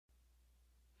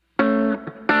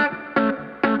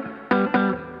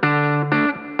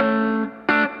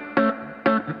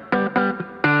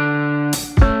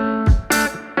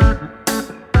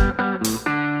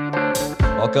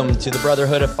Welcome to the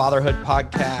Brotherhood of Fatherhood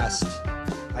podcast.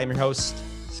 I'm your host,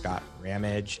 Scott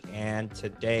Ramage, and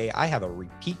today I have a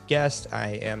repeat guest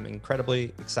I am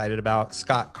incredibly excited about,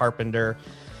 Scott Carpenter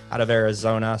out of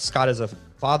Arizona. Scott is a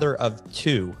father of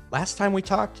two. Last time we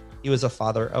talked, he was a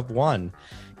father of one.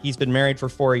 He's been married for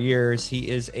 4 years. He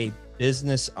is a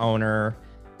business owner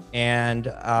and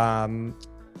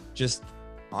just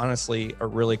honestly a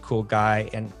really cool guy.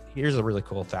 And here's a really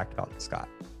cool fact about Scott.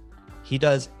 He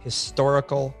does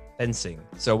historical fencing.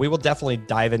 So we will definitely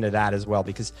dive into that as well,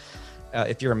 because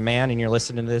if you're a man and you're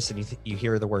listening to this and you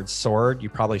hear the word sword, you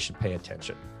probably should pay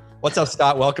attention. What's up,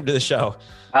 Scott? Welcome to the show.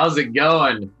 How's it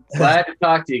going? Glad to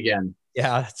talk to you again.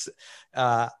 Yeah,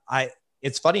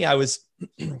 it's funny. I was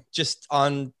just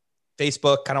on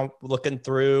Facebook kind of looking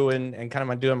through and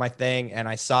kind of doing my thing, and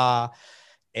I saw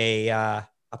a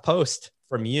post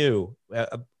from you,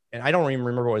 and I don't even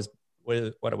remember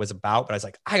what it was about, but I was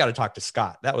like, I got to talk to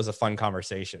Scott. That was a fun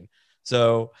conversation.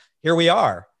 So here we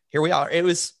are. It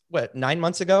was 9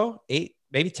 months ago, 8,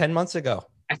 maybe 10 months ago.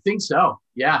 I think so.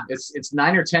 Yeah. It's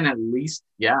 9 or 10 at least.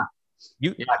 Yeah.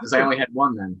 Because I only had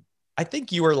one then. I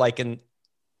think you were like in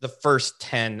the first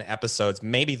 10 episodes,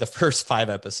 maybe the first 5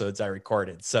 episodes I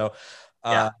recorded. So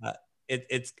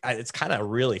it's kind of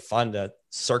really fun to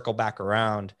circle back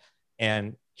around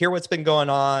and hear what's been going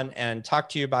on and talk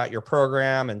to you about your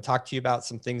program and talk to you about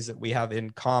some things that we have in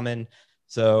common.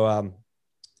 So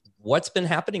what's been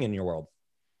happening in your world?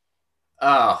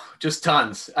 Oh, just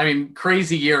tons. I mean,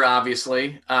 crazy year,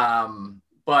 obviously.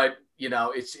 But you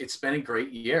know, it's been a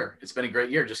great year.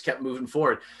 Just kept moving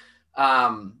forward.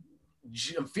 I'm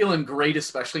feeling great,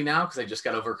 especially now, because I just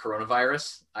got over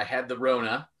coronavirus. I had the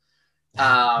Rona.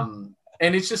 And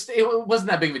it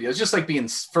wasn't that big of a deal. It's just like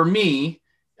for me,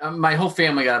 my whole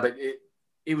family got it, but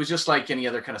it was just like any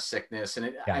other kind of sickness.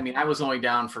 And I mean, I was only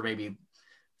down for maybe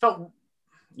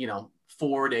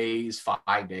 4 days,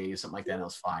 5 days, something like that. And it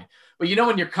was fine. But you know,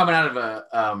 when you're coming out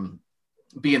of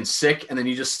being sick and then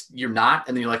you're not,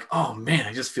 and then you're like, oh man,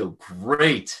 I just feel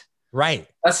great. Right.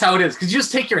 That's how it is. Cause you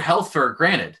just take your health for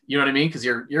granted. You know what I mean? Cause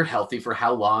you're healthy for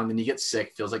how long, then you get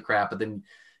sick, feels like crap, but then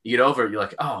you get over it. You're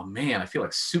like, oh man, I feel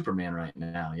like Superman right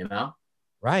now, you know?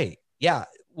 Right. Yeah.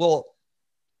 Well,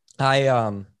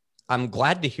 I'm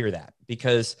glad to hear that,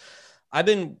 because I've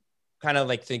been kind of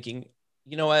like thinking,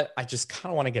 you know what? I just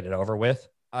kind of want to get it over with.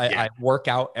 I work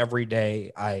out every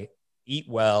day. I eat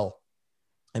well.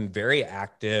 I'm very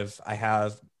active. I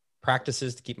have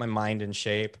practices to keep my mind in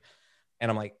shape. And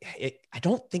I'm like, I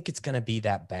don't think it's going to be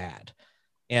that bad.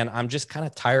 And I'm just kind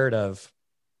of tired of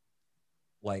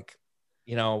like,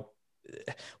 you know,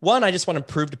 one, I just want to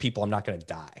prove to people I'm not going to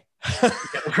die.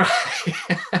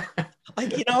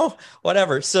 Like, you know,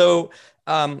 whatever. So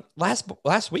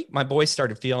last week, my boys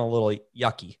started feeling a little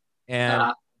yucky.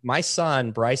 And my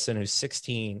son, Bryson, who's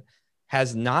 16,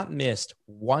 has not missed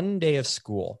one day of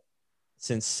school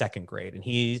since second grade. And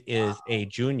he is a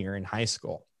junior in high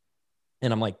school.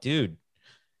 And I'm like, dude,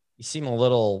 you seem a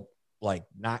little like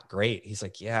not great. He's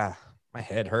like, yeah, my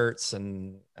head hurts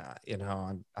and, you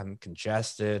know, I'm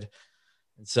congested.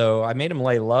 And so I made him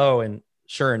lay low, and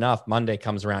sure enough, Monday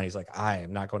comes around. He's like, I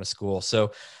am not going to school.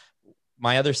 So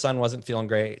my other son wasn't feeling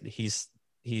great. He's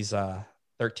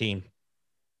 13.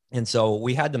 And so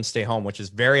we had them stay home, which is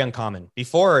very uncommon.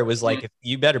 Before it was like, if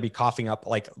you better be coughing up,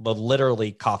 like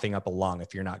literally coughing up a lung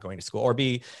if you're not going to school, or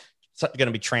be going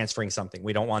to be transferring something.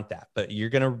 We don't want that, but you're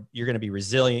going to be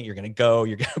resilient. You're going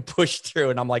to push through.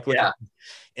 And I'm like, yeah.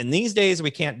 In these days,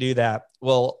 we can't do that.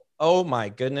 Well, oh my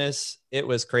goodness. It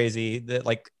was crazy that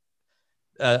like,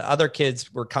 other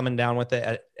kids were coming down with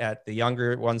it at the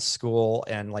younger one's school,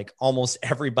 and like almost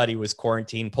everybody was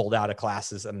quarantined, pulled out of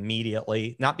classes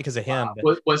immediately. Not because of him.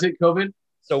 Wow. Was it COVID?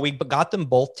 So we got them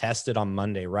both tested on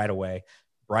Monday right away.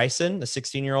 Bryson, the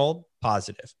 16-year-old,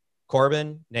 positive.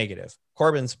 Corbin, negative.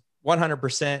 Corbin's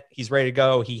 100%. He's ready to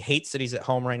go. He hates that he's at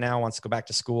home right now, wants to go back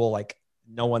to school like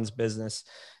no one's business.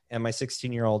 And my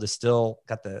 16-year-old is still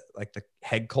got the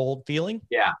head cold feeling.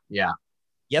 Yeah.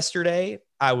 Yesterday,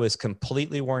 I was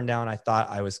completely worn down. I thought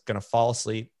I was going to fall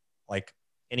asleep like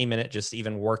any minute, just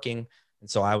even working. And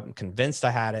so I'm convinced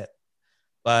I had it,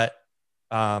 but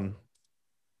I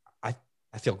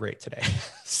feel great today.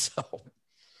 So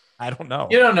I don't know.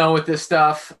 You don't know with this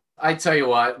stuff. I tell you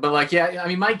what, but like, yeah, I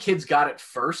mean, my kids got it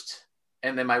first,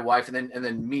 and then my wife, and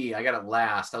then me, I got it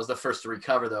last. I was the first to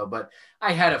recover though, but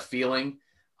I had a feeling.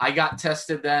 I got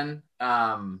tested then.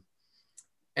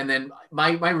 And then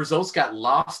my results got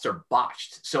lost or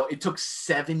botched. So it took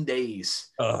 7 days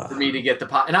for me to get the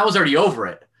pot. And I was already over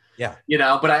it. Yeah. You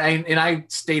know, but I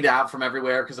stayed out from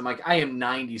everywhere because I'm like, I am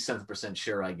 97%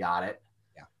 sure I got it.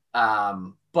 Yeah.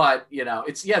 but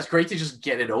it's great to just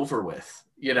get it over with,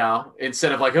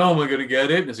 instead of like, oh, am I going to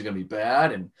get it? Is it going to be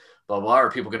bad? And blah, blah,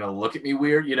 are people going to look at me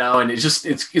weird? And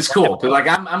it's cool. But like,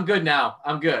 I'm good now.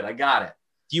 I'm good. I got it.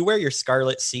 Do you wear your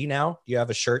Scarlet C now? Do you have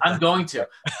a shirt? I'm going to.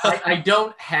 I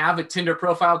don't have a Tinder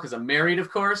profile because I'm married, of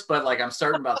course, but like, I'm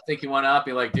starting about thinking one up.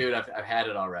 Be like, dude, I've had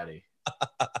it already.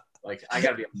 Like, I got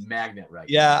to be a magnet right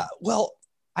now. Yeah. Well,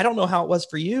 I don't know how it was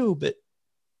for you, but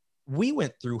we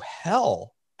went through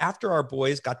hell after our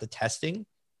boys got the testing,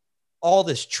 all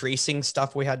this tracing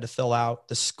stuff we had to fill out.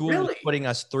 The school was putting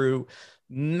us through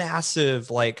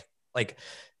massive,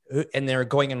 and they're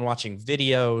going and watching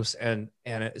videos and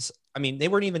it's, I mean, they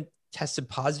weren't even tested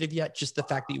positive yet. Just the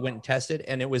fact that you went and tested.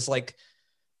 And it was like,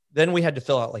 then we had to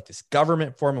fill out like this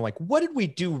government form. I'm like, what did we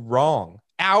do wrong?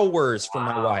 Hours from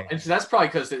my wife. And so that's probably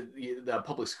because the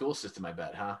public school system, I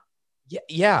bet, huh?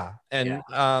 Yeah. And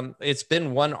it's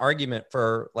been one argument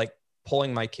for like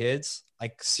pulling my kids.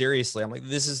 Like, seriously, I'm like,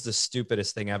 this is the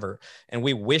stupidest thing ever. And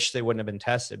we wish they wouldn't have been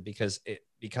tested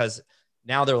because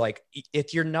now they're like,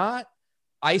 if you're not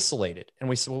isolated. And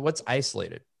we said, well, what's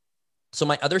isolated? So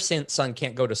my other son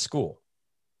can't go to school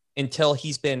until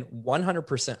he's been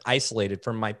 100% isolated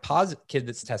from my kid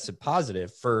that's tested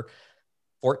positive for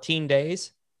 14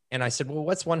 days. And I said, well,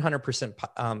 what's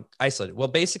 100% isolated? Well,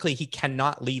 basically he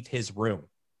cannot leave his room.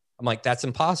 I'm like, that's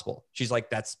impossible. She's like,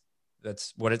 that's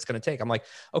what it's going to take. I'm like,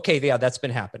 okay, yeah, that's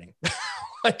been happening.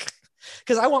 Like,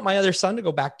 because I want my other son to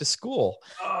go back to school.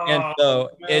 And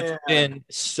so it's been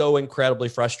so incredibly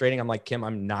frustrating. I'm like, Kim,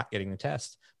 I'm not getting the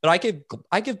test, but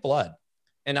I give blood.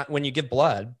 And when you give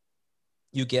blood,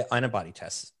 you get antibody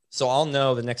tests. So I'll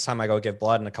know the next time I go give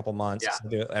blood in a couple months, I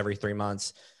do it every 3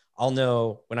 months. I'll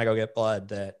know when I go get blood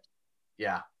that,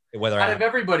 whether out of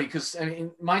everybody, because I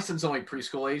mean, my son's only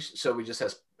preschool age, so we just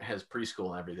has preschool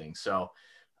and everything. So,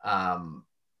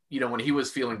 when he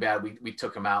was feeling bad, we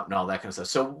took him out and all that kind of stuff.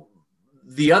 So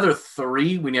the other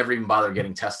 3, we never even bothered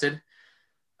getting tested.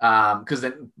 Because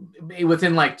then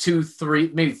within like 2,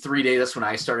 3, maybe 3 days, that's when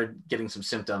I started getting some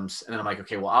symptoms. And then I'm like,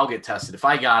 okay, well, I'll get tested. If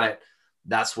I got it,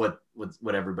 that's what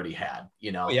everybody had,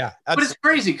 Yeah. But it's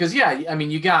crazy because, I mean,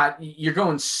 you're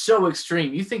going so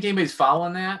extreme. You think anybody's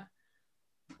following that?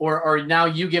 Or now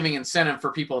you giving incentive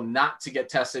for people not to get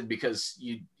tested because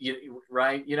you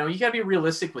right? You got to be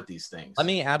realistic with these things. Let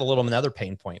me add another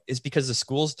pain point is because the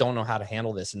schools don't know how to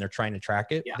handle this and they're trying to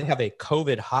track it. Yeah. They have a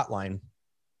COVID hotline.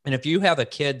 And if you have a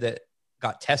kid that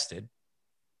got tested,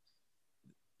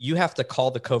 you have to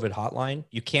call the COVID hotline.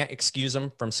 You can't excuse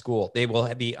them from school. They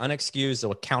will be unexcused. They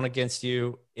will count against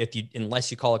you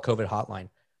unless you call a COVID hotline.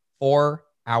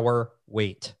 4-hour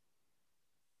wait.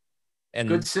 And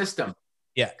good system.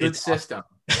 Yeah. Good system.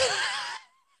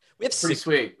 We have pretty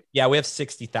sweet. Yeah. We have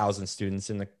 60,000 students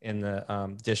in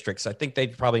the district. So I think they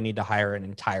probably need to hire an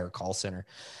entire call center.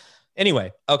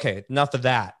 Anyway. Okay. Enough of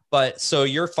that. But so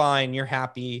you're fine. You're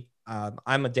happy.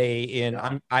 I'm a day in.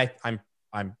 Yeah.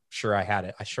 I'm sure I had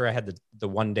it. I had the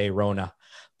 1 day Rona,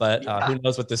 but who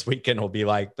knows what this weekend will be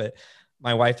like, but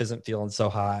my wife isn't feeling so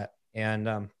hot.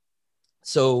 And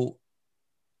so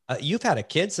you've had a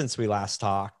kid since we last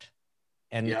talked.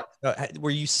 And were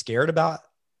you scared about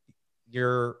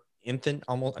your infant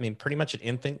pretty much an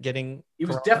infant getting? It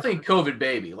was definitely a COVID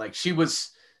baby. Like she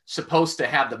was supposed to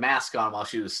have the mask on while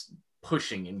she was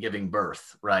pushing and giving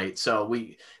birth. Right. So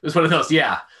it was one of those.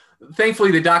 Yeah.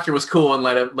 Thankfully the doctor was cool and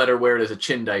let her wear it as a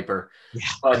chin diaper. Yeah.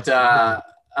 But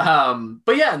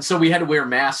yeah. And so we had to wear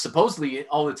masks supposedly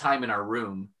all the time in our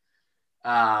room.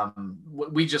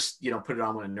 We just, put it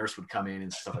on when a nurse would come in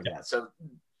and stuff like that. So,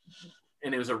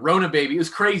 and it was a Rona baby. It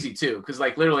was crazy too. Cause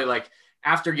like literally like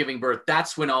after giving birth,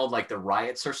 that's when all like the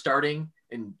riots are starting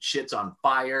and shit's on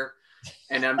fire.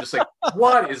 And I'm just like,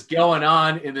 what is going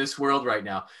on in this world right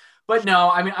now? But no,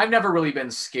 I mean, I've never really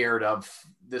been scared of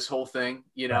this whole thing.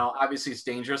 Obviously it's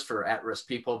dangerous for at-risk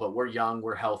people, but we're young,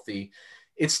 we're healthy.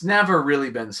 It's never really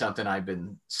been something I've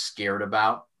been scared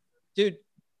about. Dude,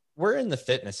 we're in the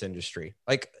fitness industry.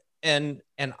 Like, and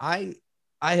I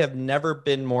have never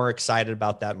been more excited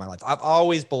about that in my life. I've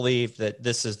always believed that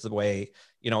this is the way,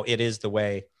 it is the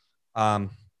way.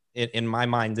 In my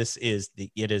mind, it is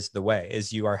the way.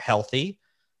 Is you are healthy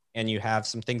and you have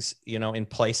some things, in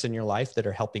place in your life that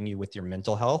are helping you with your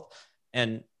mental health.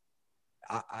 And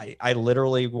I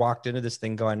literally walked into this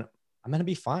thing going, I'm going to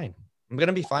be fine. I'm going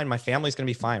to be fine. My family's going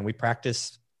to be fine. We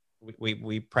practice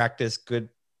good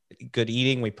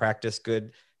eating. We practice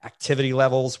good activity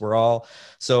levels. We're all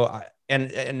so.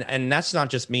 And that's not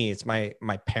just me. It's my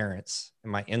parents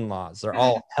and my in-laws. They're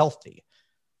all healthy.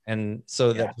 And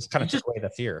so that just kind of took away the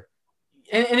fear.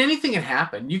 And anything can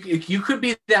happen. You could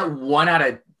be that 1 out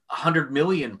of 100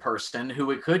 million person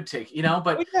who it could take,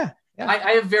 but Oh, yeah. Yeah.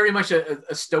 I have very much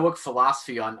a stoic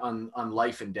philosophy on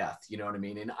life and death. You know what I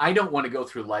mean? And I don't want to go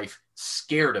through life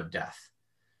scared of death,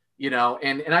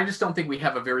 and I just don't think we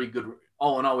have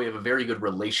all in all, we have a very good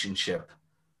relationship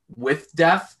with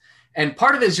death. And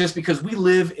part of it is just because we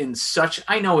live in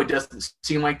I know it doesn't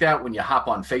seem like that when you hop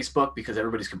on Facebook because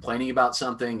everybody's complaining about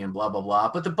something and blah, blah, blah.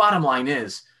 But the bottom line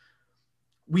is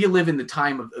we live in the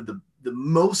time of the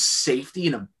most safety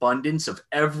and abundance of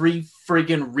every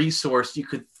friggin' resource you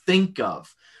could think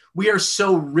of. We are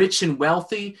so rich and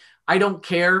wealthy. I don't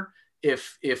care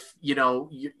if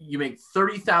you make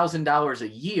 $30,000 a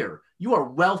year. You are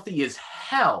wealthy as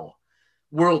hell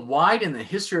worldwide in the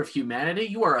history of humanity.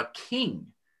 You are a king.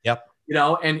 Yep.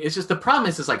 And it's just the problem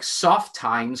is like soft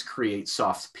times create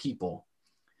soft people.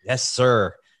 Yes,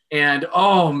 sir. And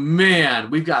oh man,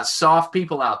 we've got soft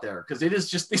people out there because it is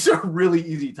just, these are really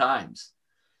easy times.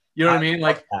 You know what I mean?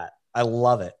 Like that. I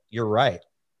love it. You're right.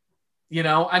 Some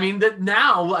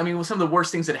of the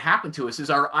worst things that happened to us is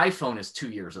our iPhone is 2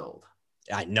 years old.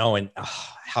 I know. And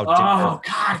how God,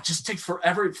 it just takes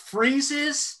forever. It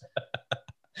freezes.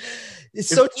 It's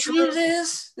so true.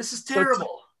 This is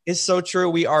terrible. It's so true.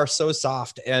 We are so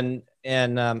soft. And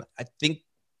I think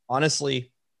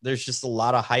honestly, there's just a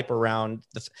lot of hype around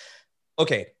this.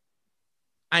 Okay.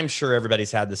 I'm sure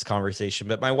everybody's had this conversation,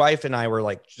 but my wife and I were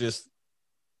like,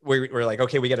 we're like,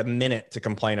 okay, we got a minute to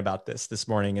complain about this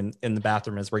morning in the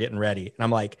bathroom as we're getting ready. And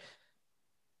I'm like,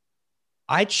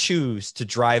 I choose to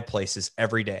drive places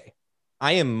every day.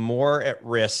 I am more at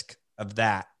risk of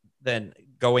that than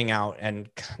going out and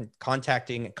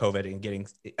contacting COVID and getting,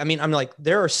 I'm like,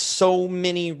 there are so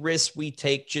many risks we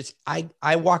take.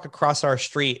 I walk across our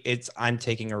street. I'm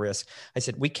taking a risk. I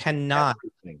said, we cannot.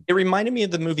 It reminded me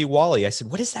of the movie WALL-E. I said,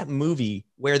 what is that movie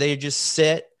where they just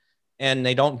sit and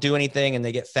they don't do anything and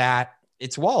they get fat?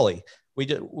 It's WALL-E.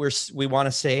 We want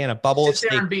to stay in a bubble of sit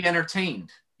there and be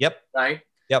entertained. Yep. Right.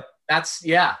 Yep.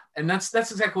 And that's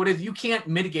exactly what it is. You can't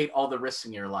mitigate all the risks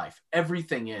in your life.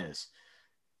 Everything is.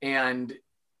 And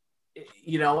if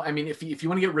you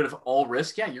want to get rid of all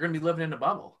risk, you're going to be living in a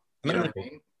bubble. You know what I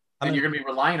mean? And you're going to be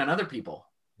relying on other people.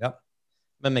 Yep.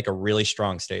 I'm going to make a really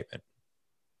strong statement.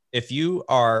 If you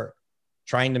are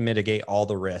trying to mitigate all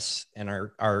the risks and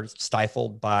are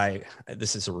stifled by,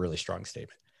 this is a really strong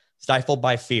statement, stifled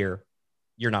by fear,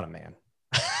 you're not a man.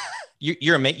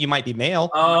 You're a you might be male.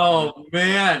 Oh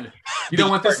man. You don't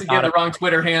want this to get the wrong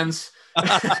Twitter hands.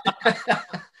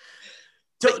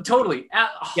 Totally.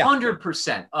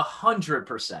 100%.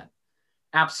 100%.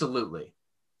 Absolutely.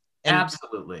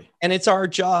 Absolutely. And it's our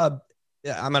job.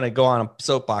 I'm going to go on a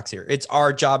soapbox here. It's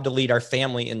our job to lead our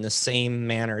family in the same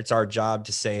manner. It's our job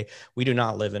to say, we do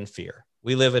not live in fear.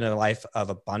 We live in a life of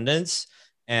abundance,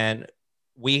 and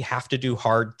we have to do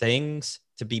hard things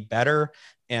to be better.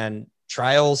 And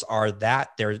trials are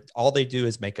that. All they do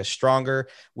is make us stronger.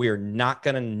 We are not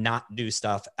going to not do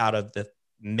stuff out of the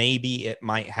maybe it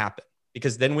might happen,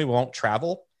 because then we won't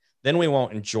travel. Then we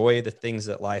won't enjoy the things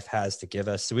that life has to give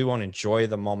us. So we won't enjoy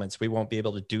the moments. We won't be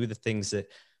able to do the things that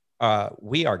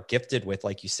we are gifted with,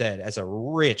 like you said, as a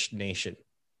rich nation,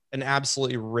 an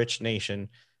absolutely rich nation.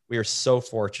 We are so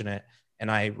fortunate,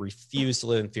 and I refuse to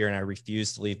live in fear, and I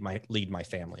refuse to lead my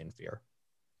family in fear.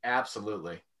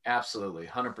 Absolutely.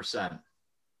 100%.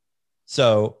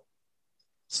 So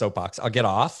soapbox, I'll get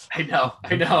off. I know.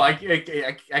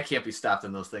 I can't be stopped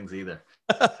in those things either.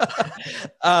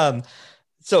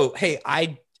 So, hey,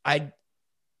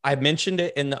 I mentioned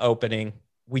it in the opening.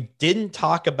 We didn't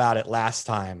talk about it last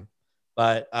time,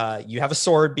 but you have a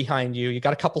sword behind you. You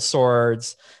got a couple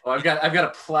swords. Oh, I've got a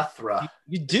plethora.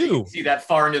 You do. You can see that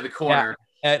far into the corner.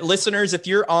 Yeah. Listeners, if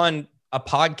you're on a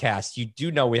podcast, you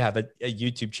do know we have a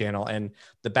YouTube channel, and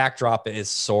the backdrop is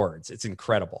swords. It's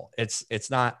incredible. It's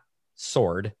not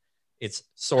sword, it's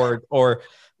sword or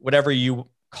whatever you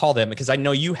call them, because I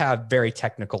know you have very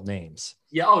technical names.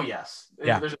 Yeah. Oh, yes.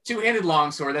 Yeah. There's a two-handed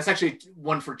longsword. That's actually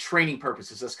one for training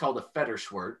purposes. That's called a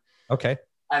Federschwert. Okay.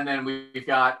 And then we've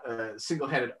got a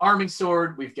single-headed arming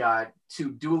sword. We've got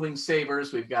two dueling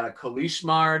sabers. We've got a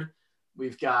Kolishmard.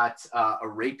 We've got a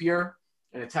rapier,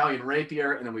 an Italian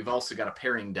rapier. And then we've also got a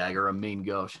paring dagger, a main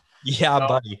gauche. Yeah,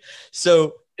 buddy.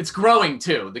 So it's growing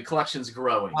too. The collection's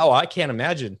growing. Oh, I can't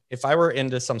imagine. If I were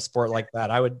into some sport like that,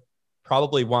 I would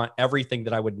probably want everything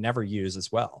that I would never use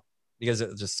as well, because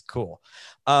it's just cool.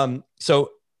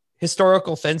 So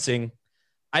historical fencing,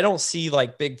 I don't see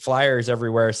like big flyers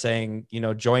everywhere saying,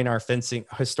 join our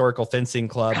historical fencing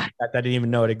club. I didn't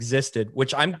even know it existed,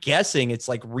 which I'm guessing it's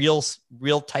like real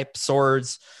type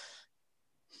swords,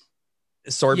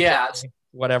 yeah,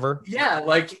 whatever. Yeah.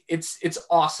 Like it's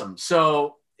awesome.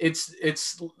 So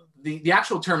it's the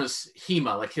actual term is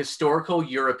HEMA, like historical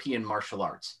European martial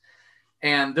arts.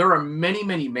 And there are many,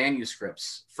 many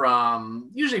manuscripts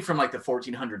usually from like the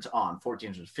 1400s on,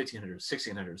 1400s, 1500s,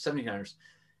 1600s, 1700s.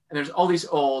 And there's all these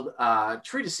old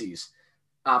treatises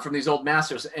from these old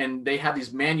masters, and they have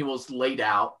these manuals laid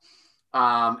out.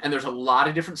 And there's a lot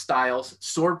of different styles.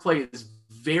 Swordplay is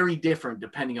very different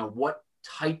depending on what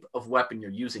type of weapon you're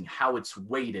using, how it's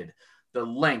weighted, the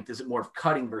length. Is it more of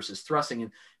cutting versus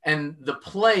thrusting? And the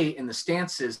play and the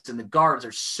stances and the guards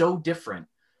are so different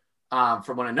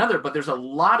from one another, but there's a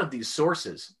lot of these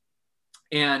sources,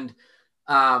 and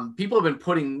people have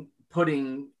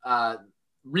been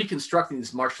reconstructing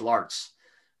these martial arts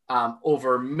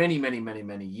over many, many, many,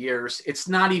 many years. It's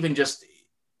not even just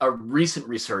a recent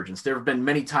resurgence. There have been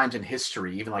many times in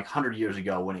history, even like 100 years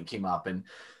ago when it came up, and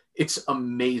it's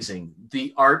amazing.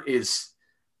 The art is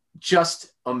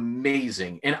just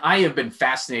amazing. And I have been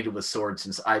fascinated with swords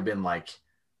since I've been like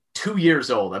 2 years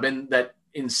old. I've been that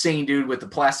insane dude with the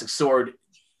plastic sword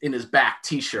in his back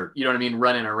t-shirt, you know what I mean,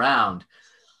 running around,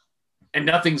 and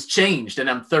nothing's changed, and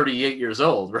I'm 38 years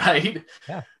old, right?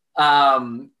 Yeah.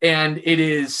 And it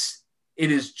is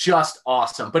just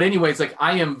awesome. But anyways, like,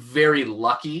 I am very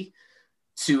lucky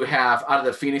to have, out of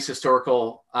the Phoenix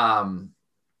Historical or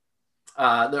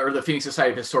the Phoenix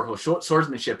Society of Historical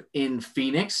Swordsmanship in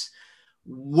Phoenix,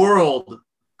 world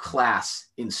class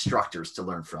instructors to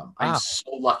learn from. Wow. I'm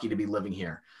so lucky to be living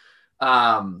here.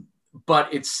 But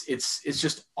it's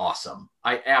just awesome.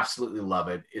 I absolutely love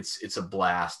it. It's a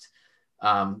blast.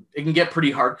 It can get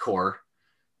pretty hardcore.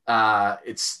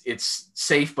 It's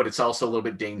safe, but it's also a little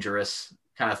bit dangerous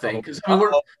kind of thing. Cause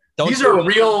these are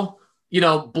real,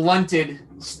 blunted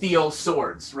steel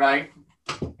swords, right?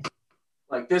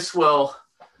 Like this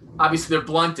obviously they're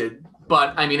blunted,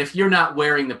 but I mean, if you're not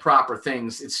wearing the proper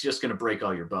things, it's just going to break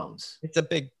all your bones. It's a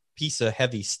big piece of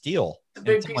heavy steel. It's a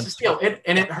big piece of steel.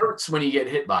 It hurts when you get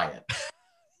hit by it.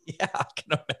 Yeah, I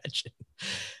can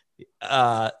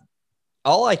imagine.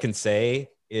 All I can say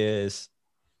is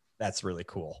that's really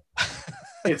cool.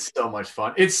 It's so much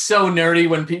fun. It's so nerdy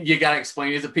when you got to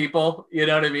explain it to people. You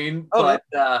know what I mean? Oh, but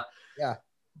yeah.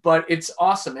 But it's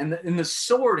awesome. And the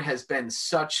sword has been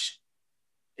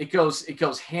it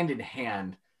goes hand in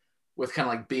hand with kind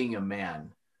of like being a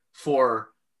man for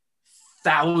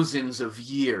thousands of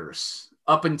years,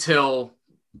 up until,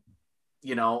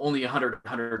 only 100,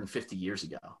 150 years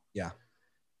ago. Yeah.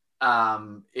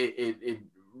 It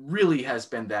really has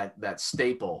been that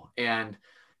staple. And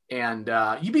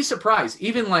you'd be surprised.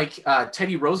 Even like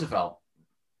Teddy Roosevelt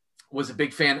was a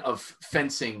big fan of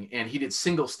fencing, and he did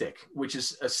single stick, which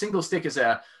is a single stick is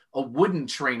a wooden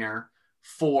trainer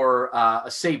for a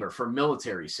saber, for a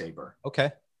military saber.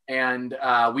 Okay. And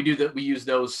we use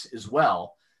those as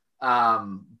well.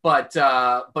 But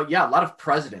yeah, a lot of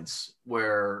presidents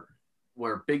were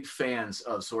big fans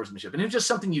of swordsmanship, and it was just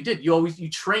something you did. You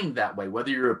trained that way,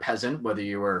 whether you're a peasant, whether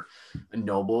you were a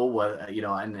noble,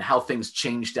 and how things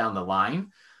changed down the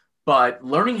line. But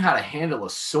learning how to handle a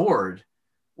sword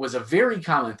was a very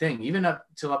common thing, even up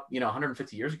till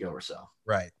 150 years ago or so.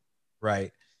 Right.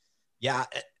 Yeah.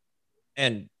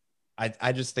 And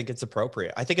I just think it's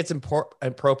appropriate. I think it's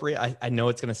appropriate. I know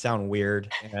it's going to sound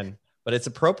weird, but it's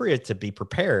appropriate to be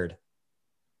prepared.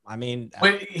 I mean,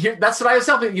 that's what I was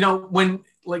telling you. When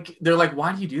they're like,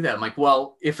 "Why do you do that?" I'm like,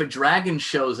 "Well, if a dragon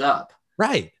shows up,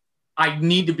 right, I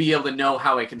need to be able to know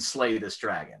how I can slay this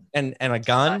dragon." And a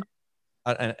gun,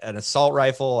 an assault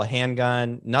rifle, a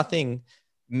handgun, nothing.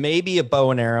 Maybe a bow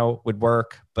and arrow would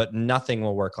work, but nothing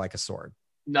will work like a sword.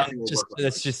 Nothing will work.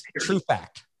 It's just true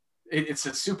fact. It's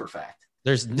a super fact.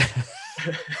 There's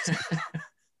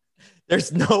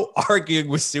no arguing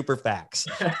with super facts.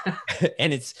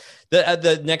 And it's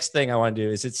the next thing I want to do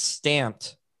is it's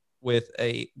stamped with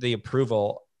the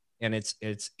approval, and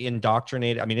it's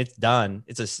indoctrinated. I mean, it's done.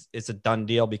 It's a done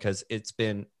deal because it's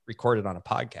been recorded on a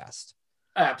podcast.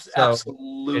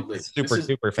 Absolutely. It's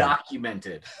super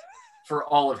documented for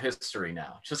all of history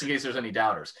now, just in case there's any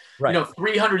doubters. Right.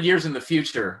 300 years in the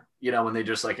future, when they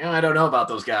just like, I don't know about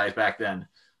those guys back then.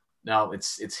 No,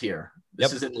 it's here.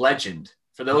 This is in legend.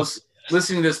 For those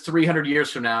listening to this 300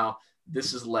 years from now,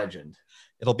 this is legend.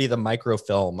 It'll be the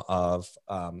microfilm of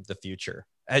the future.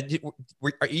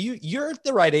 You're at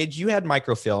the right age. You had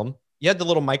microfilm. You had the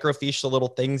little microfiche, the little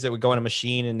things that would go in a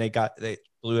machine, and they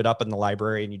blew it up in the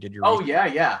library, and you did your. Oh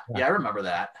yeah. I remember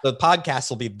that. The podcast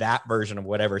will be that version of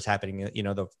whatever's happening.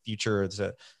 The future is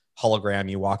a hologram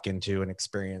you walk into and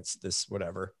experience this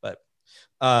whatever. But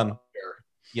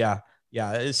yeah,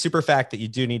 it's super fact that you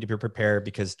do need to be prepared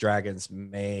because dragons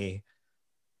may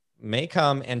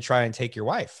come and try and take your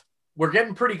wife. we're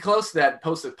getting pretty close to that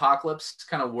post-apocalypse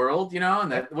kind of world,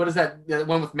 and that, what is that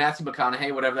one with Matthew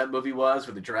McConaughey, whatever that movie was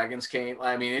where the dragons came.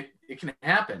 I mean, it can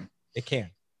happen. It can.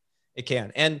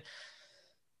 And,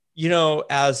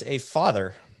 as a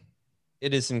father,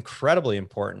 it is incredibly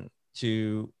important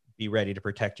to be ready to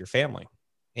protect your family.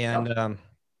 And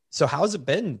so how's it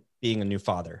been being a new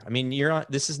father? I mean,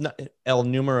 this is not el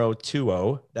numero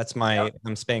 2. That's I'm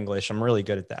Spanglish. I'm really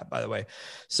good at that, by the way.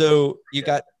 So you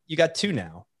got 2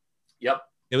 now. Yep.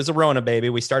 It was a Rona baby.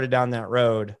 We started down that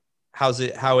road. How is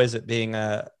it being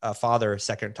a father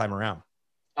second time around?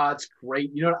 It's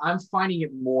great. I'm finding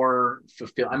it more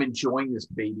fulfilling. I'm enjoying this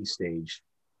baby stage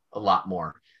a lot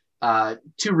more.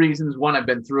 2 reasons. One, I've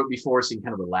been through it before, so you can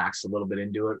kind of relax a little bit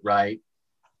into it, right?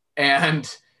 And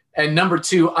number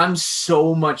 2, I'm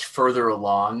so much further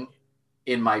along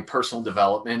in my personal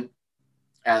development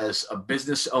as a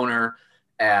business owner,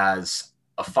 as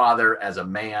a father, as a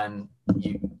man.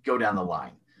 You go down the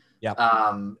line.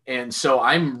 Yeah. And so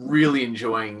I'm really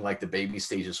enjoying like the baby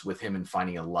stages with him and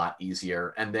finding it a lot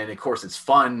easier. And then of course it's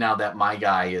fun now that my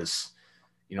guy is,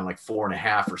 like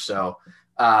 4.5 or so.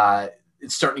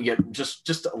 It's starting to get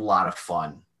just a lot of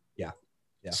fun. Yeah.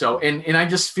 So, and I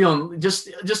just feel just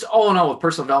all in all with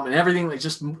personal development and everything, like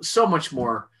just so much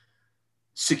more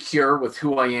secure with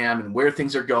who I am and where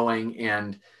things are going.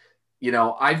 And,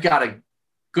 I've got a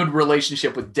good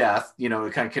relationship with death,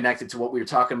 kind of connected to what we were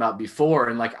talking about before.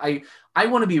 And like, I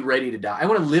want to be ready to die. I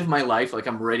want to live my life like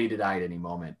I'm ready to die at any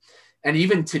moment. And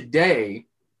even today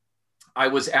I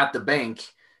was at the bank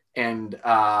and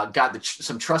got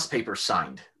some trust papers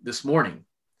signed this morning.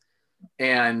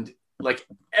 And like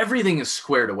everything is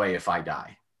squared away if I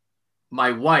die.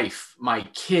 My wife, my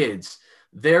kids,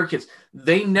 their kids,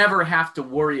 they never have to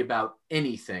worry about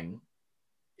anything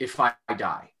if I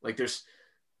die. Like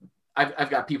I've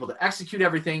got people to execute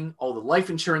everything. All the life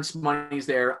insurance money's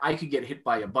there. I could get hit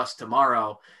by a bus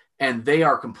tomorrow and they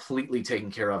are completely taken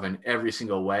care of in every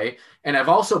single way. And I've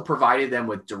also provided them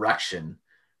with direction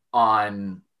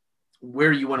on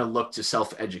where you want to look to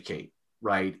self-educate,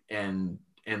 right? And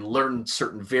learn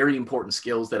certain very important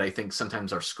skills that I think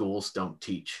sometimes our schools don't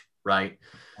teach, right?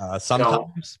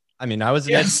 Sometimes. I mean, I was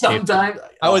an educator.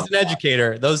 I was an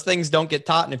educator. Those things don't get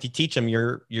taught, and if you teach them,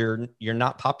 you're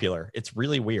not popular. It's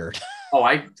really weird. Oh,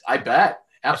 I bet.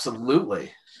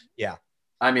 Absolutely. Yeah.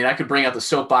 I mean, I could bring out the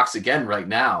soapbox again right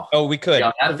now. Oh, we could.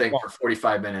 On that thing for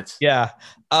 45 minutes. Yeah.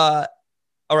 All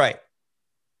right.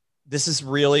 This is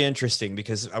really interesting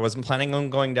because I wasn't planning on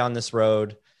going down this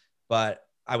road, but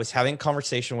I was having a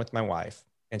conversation with my wife,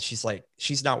 and she's like,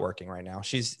 she's not working right now.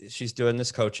 She's doing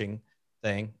this coaching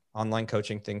thing. Online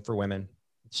coaching thing for women.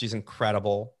 She's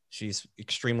incredible. She's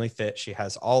extremely fit. She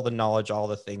has all the knowledge, all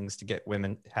the things to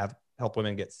help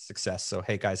women get success. So,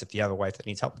 hey guys, if you have a wife that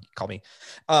needs help, call me.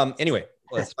 Anyway,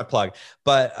 that's my plug.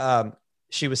 But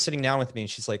she was sitting down with me and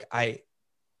she's like, I'm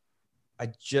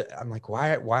like,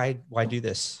 why do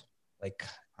this? Like,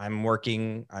 I'm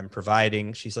working, I'm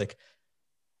providing. She's like,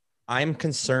 I'm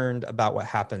concerned about what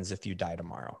happens if you die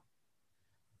tomorrow.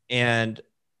 And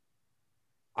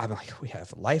I'm like, we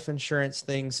have life insurance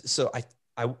things. So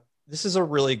this is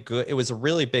it was a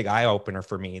really big eye opener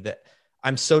for me that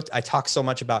I talk so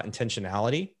much about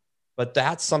intentionality, but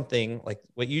that's something like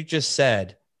what you just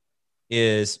said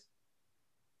is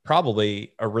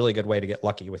probably a really good way to get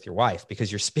lucky with your wife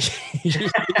because you're speaking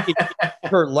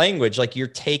her language, like you're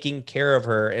taking care of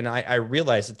her. And I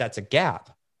realize that that's a gap.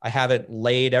 I haven't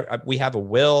we have a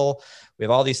will, we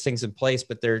have all these things in place,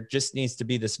 but there just needs to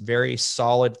be this very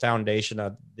solid foundation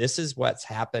of this is what's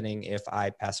happening if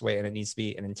I pass away. And it needs to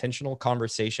be an intentional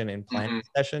conversation and planning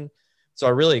session. So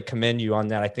I really commend you on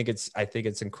that. I think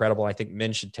it's incredible. I think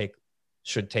men should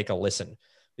take a listen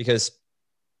because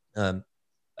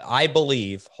I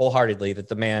believe wholeheartly that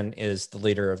the man is the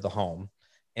leader of the home.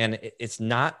 And it's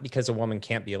not because a woman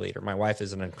can't be a leader. My wife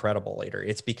is an incredible leader.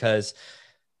 It's because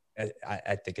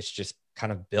I think it's just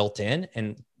kind of built in.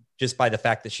 And just by the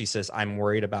fact that she says, I'm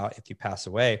worried about if you pass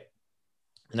away.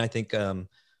 And I think that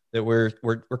we're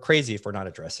crazy if we're not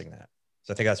addressing that.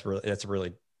 So I think that's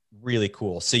really, really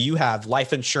cool. So you have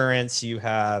life insurance, you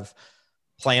have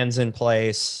plans in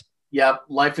place. Yep.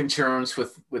 Life insurance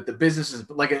with the businesses,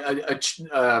 like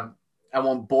I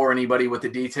won't bore anybody with the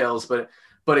details, but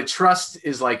a trust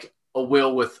is like a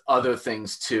will with other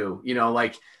things too,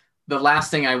 like the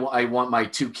last thing I want my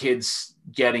 2 kids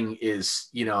getting is,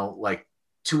 like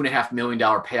 $2.5 million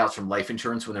payouts from life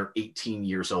insurance when they're 18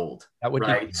 years old. That would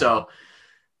right. So,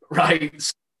 right.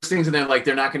 So things, and then like,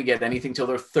 they're not going to get anything till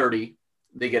they're 30.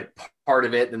 They get part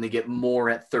of it. Then they get more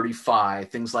at 35,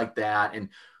 things like that. And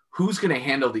who's going to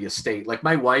handle the estate? Like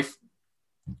my wife,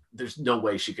 there's no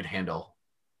way she could handle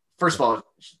first of all,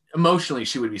 emotionally,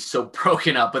 she would be so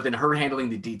broken up, but then her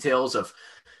handling the details of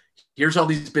here's all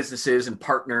these businesses and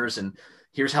partners, and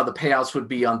here's how the payouts would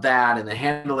be on that, and then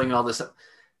handling all this.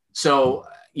 So,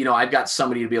 I've got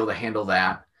somebody to be able to handle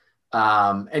that.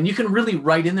 And you can really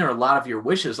write in there a lot of your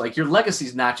wishes. Like your legacy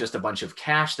is not just a bunch of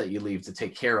cash that you leave to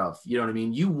take care of. You know what I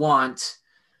mean? You want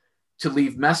to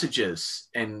leave messages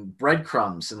and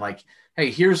breadcrumbs and like,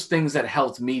 hey, here's things that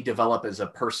helped me develop as a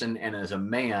person and as a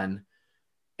man.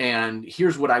 And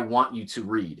here's what I want you to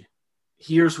read.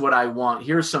 Here's what I want.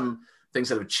 Here's some things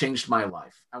that have changed my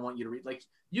life. I want you to read. Like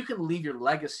you can leave your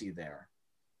legacy there,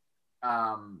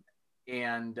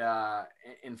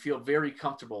 and feel very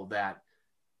comfortable that,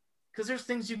 because there's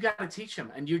things you got to teach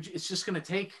them, and it's just going to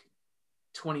take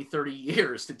 20, 30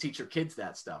 years to teach your kids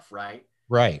that stuff, right?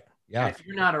 Right. Yeah. And if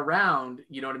you're not around,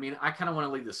 you know what I mean? I kind of want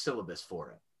to leave the syllabus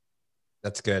for it.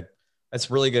 That's good. That's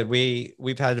really good.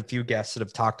 We've had a few guests that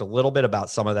have talked a little bit about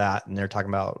some of that, and they're talking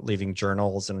about leaving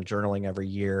journals and journaling every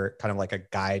year, kind of like a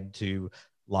guide to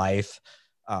life.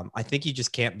 I think you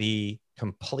just can't be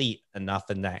complete enough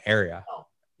in that area. No.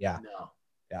 Yeah. No.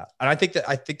 Yeah. And I think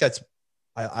that's,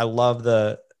 I love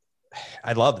that.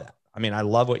 I mean, I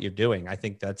love what you're doing. I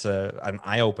think that's an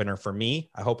eye opener for me.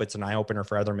 I hope it's an eye opener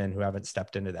for other men who haven't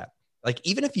stepped into that. Like,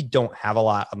 even if you don't have a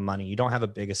lot of money, you don't have a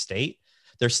big estate,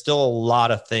 there's still a lot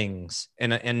of things.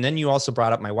 And then you also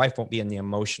brought up my wife won't be in the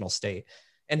emotional state.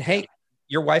 And hey,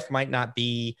 your wife might not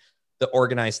be the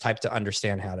organized type to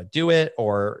understand how to do it,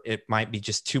 or it might be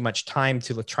just too much time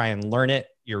to try and learn it.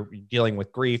 You're dealing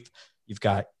with grief. You've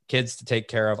got kids to take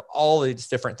care of, all these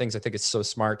different things. I think it's so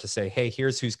smart to say, hey,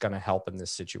 here's who's going to help in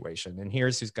this situation, and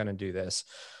here's who's going to do this.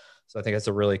 So I think that's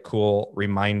a really cool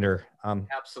reminder.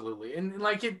 Absolutely. And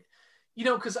like it,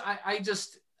 because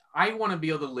I want to be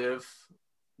able to live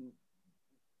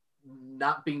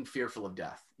not being fearful of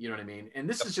death. You know what I mean? And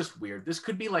this is just weird. This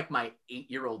could be like my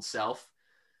 8-year-old self,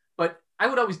 but I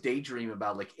would always daydream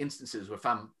about like instances where if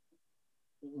I'm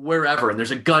wherever and there's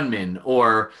a gunman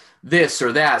or this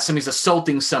or that, somebody's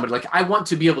assaulting somebody, like I want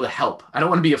to be able to help. I don't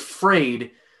want to be afraid.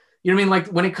 You know what I mean? Like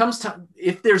when it comes to,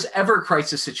 if there's ever a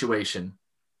crisis situation,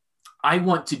 I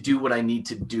want to do what I need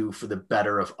to do for the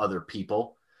better of other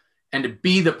people, and to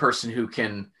be the person who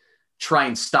can try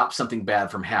and stop something bad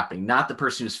from happening, not the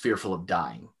person who's fearful of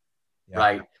dying. Yeah.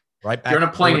 Right. Right. You're on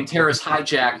a plane and terrorists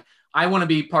hijack. I want to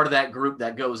be part of that group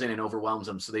that goes in and overwhelms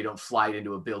them so they don't fly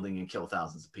into a building and kill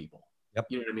thousands of people. Yep.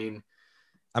 You know what I mean?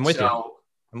 I'm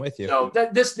with you. So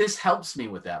this helps me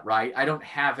with that, right? I don't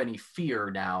have any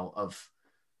fear now of,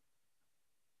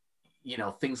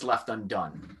 things left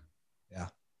undone. Yeah.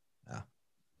 Yeah.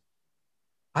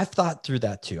 I've thought through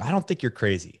that too. I don't think you're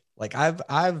crazy. Like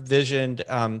I've visioned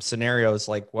scenarios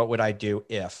like, what would I do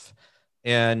if,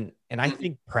 and I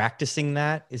think practicing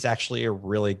that is actually a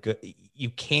really good, you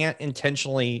can't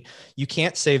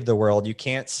save the world. You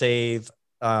can't save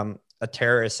a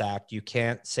terrorist act. You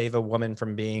can't save a woman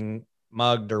from being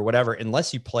mugged or whatever,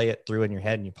 unless you play it through in your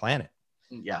head and you plan it.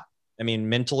 Yeah. I mean,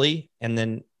 mentally, and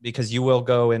then because you will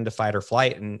go into fight or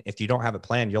flight. And if you don't have a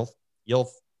plan,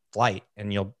 you'll flight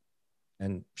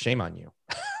and shame on you.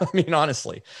 I mean,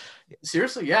 honestly.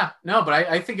 Seriously. Yeah. No, but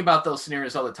I think about those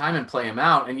scenarios all the time and play them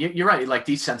out. And you're right. It like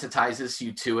desensitizes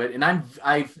you to it. And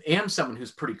I am someone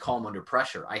who's pretty calm under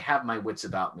pressure. I have my wits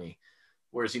about me.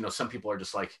 Whereas, some people are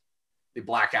just like, they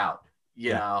black out,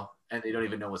 you know, and they don't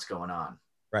even know what's going on.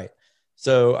 Right.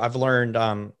 So I've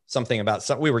learned something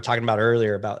about we were talking about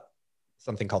earlier about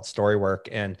something called story work,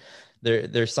 and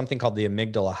there's something called the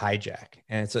amygdala hijack,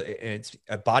 and it's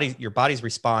your body's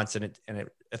response, and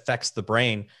it affects the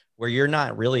brain, where you're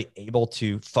not really able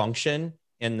to function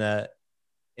in the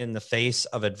face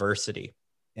of adversity.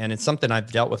 And it's something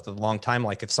I've dealt with a long time.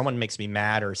 Like if someone makes me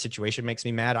mad or a situation makes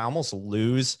me mad, I almost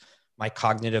lose my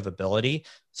cognitive ability.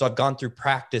 So I've gone through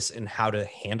practice in how to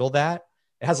handle that.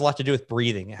 It has a lot to do with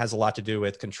breathing. It has a lot to do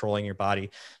with controlling your body,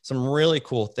 some really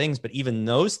cool things. But even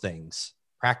those things,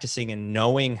 practicing and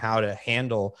knowing how to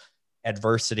handle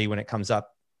adversity when it comes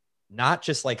up, not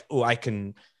just like, oh, I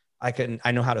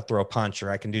know how to throw a punch,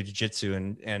 or I can do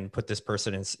jujitsu and put this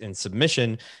person in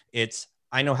submission. It's,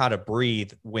 I know how to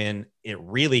breathe when it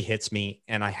really hits me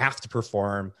and I have to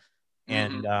perform,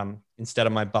 and instead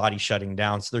of my body shutting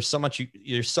down. So there's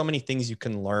so many things you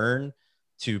can learn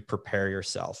to prepare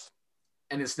yourself.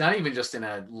 And it's not even just in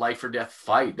a life or death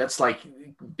fight. That's like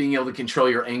being able to control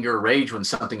your anger or rage when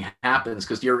something happens,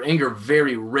 because your anger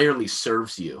very rarely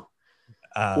serves you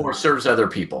or serves other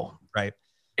people. Right.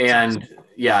 And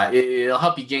it'll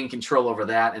help you gain control over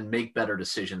that and make better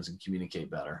decisions and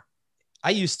communicate better.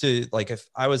 I used to, like, if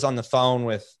I was on the phone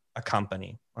with a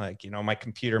company, like, my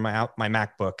computer, my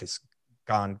MacBook is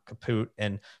gone kaput,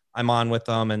 and I'm on with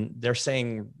them and they're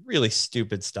saying really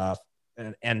stupid stuff.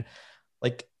 And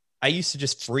like, I used to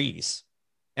just freeze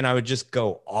and I would just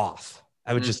go off.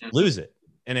 I would just lose it.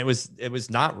 And it was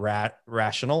not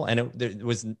rational. And it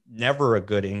was never a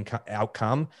good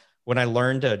outcome. When I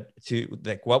learned to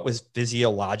like what was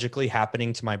physiologically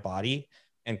happening to my body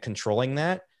and controlling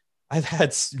that, I've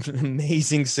had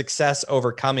amazing success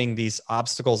overcoming these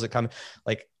obstacles that come.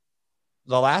 Like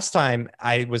the last time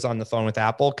I was on the phone with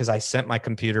Apple, because I sent my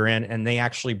computer in and they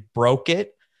actually broke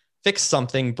it, fixed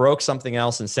something, broke something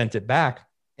else and sent it back.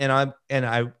 And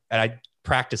I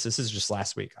practiced. This is just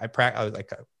last week. I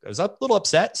was a little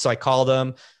upset. So I called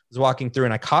them, was walking through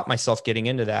and I caught myself getting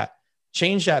into that,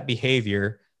 changed that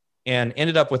behavior and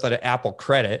ended up with an Apple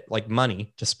credit, like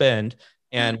money to spend.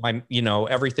 And my,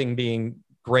 everything being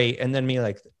great. And then me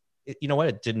like, you know what?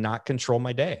 It did not control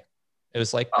my day. It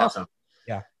was like, awesome.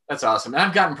 Yeah. That's awesome. And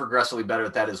I've gotten progressively better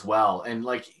at that as well. And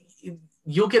like,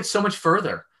 you'll get so much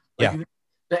further. Like, yeah.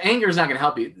 The anger is not going to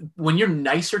help you. When you're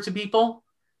nicer to people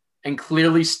and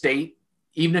clearly state,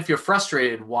 even if you're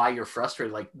frustrated, why you're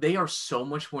frustrated, like they are so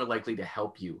much more likely to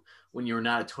help you when you're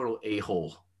not a total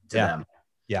a-hole to them.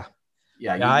 Yeah.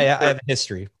 Yeah. I have a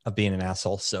history of being an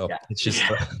asshole. So it's just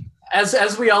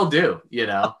as we all do,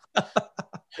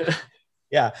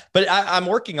 Yeah, but I'm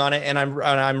working on it and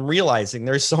I'm realizing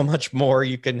there's so much more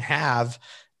you can have.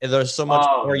 And there's so much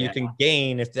more you can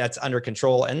gain if that's under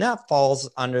control. And that falls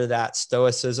under that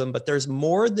stoicism, but there's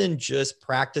more than just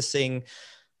practicing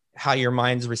how your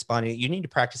mind's responding. You need to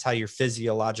practice how your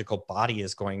physiological body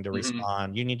is going to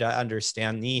respond. You need to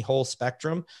understand the whole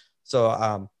spectrum.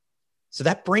 So, so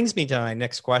that brings me to my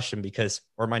next question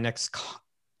or my next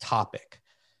topic.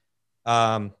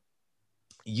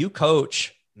 You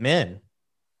coach men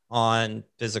on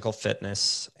physical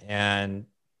fitness and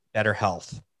better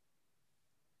health.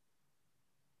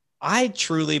 I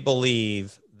truly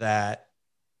believe that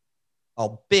a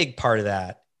big part of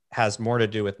that has more to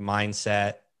do with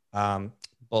mindset,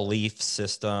 belief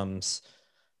systems,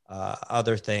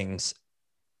 other things.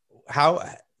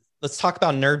 Let's talk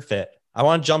about NerdFit. I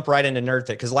want to jump right into NerdFit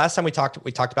because last time we talked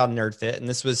about NerdFit, and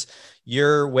this was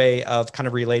your way of kind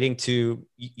of relating to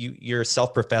you're a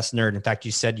self-professed nerd. In fact,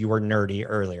 you said you were nerdy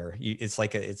earlier. It's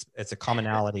like it's a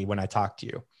commonality when I talk to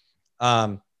you.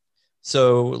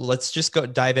 So let's just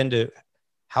dive into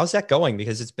how's that going,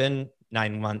 because it's been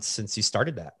 9 months since you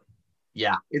started that.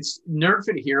 Yeah, it's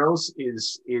NerdFit Heroes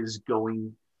is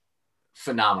going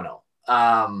phenomenal.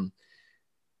 I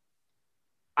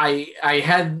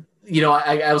had,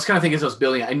 I was kind of thinking as I was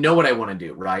building, I know what I want to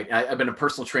do, right? I've been a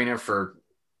personal trainer for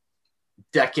a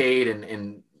decade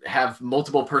and have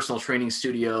multiple personal training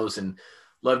studios and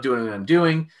love doing what I'm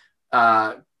doing.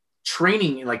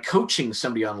 Training, like coaching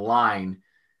somebody online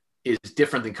is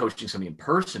different than coaching somebody in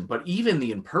person, but even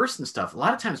the in-person stuff, a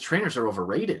lot of times trainers are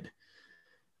overrated.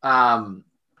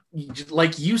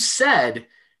 Like you said,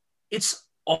 it's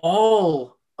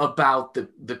all about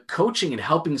the coaching and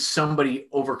helping somebody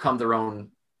overcome their own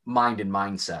mind and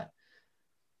mindset.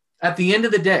 At the end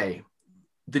of the day,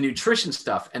 the nutrition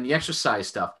stuff and the exercise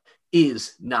stuff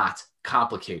is not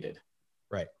complicated.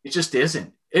 Right. It just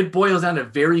isn't. It boils down to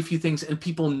very few things, and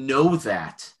people know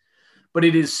that. But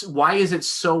why is it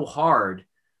so hard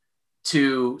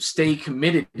to stay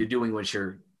committed to doing what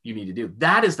you need to do?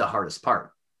 That is the hardest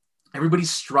part. Everybody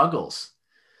struggles.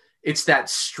 It's that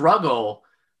struggle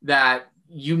that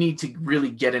you need to really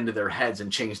get into their heads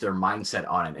and change their mindset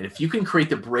on it. And if you can create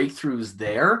the breakthroughs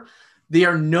there, they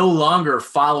are no longer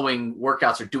following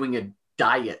workouts or doing a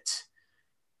diet.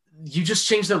 You just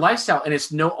change their lifestyle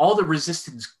and all the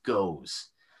resistance goes.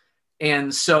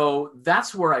 And so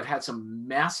that's where I've had some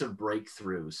massive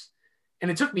breakthroughs.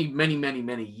 And it took me many, many,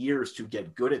 many years to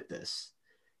get good at this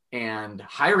and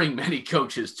hiring many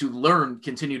coaches to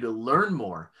continue to learn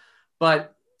more.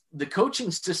 But the coaching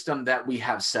system that we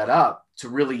have set up to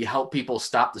really help people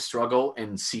stop the struggle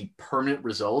and see permanent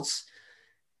results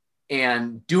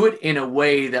and do it in a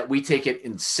way that we take it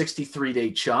in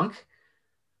 63-day chunk,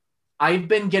 I've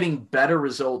been getting better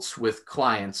results with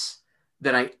clients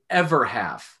than I ever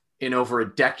have in over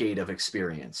a decade of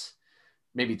experience,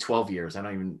 maybe 12 years. I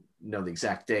don't even know the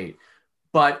exact date,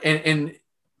 but, and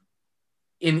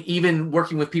in even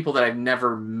working with people that I've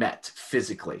never met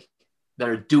physically that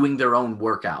are doing their own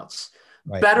workouts,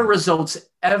 right. Better results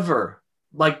ever,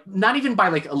 like not even by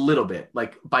like a little bit,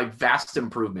 like by vast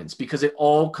improvements, because it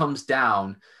all comes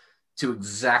down to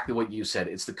exactly what you said.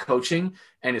 It's the coaching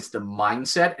and it's the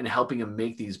mindset and helping them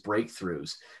make these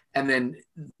breakthroughs. And then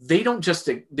they don't just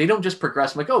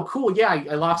progress. I'm like, oh, cool. Yeah.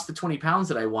 I lost the 20 pounds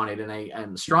that I wanted and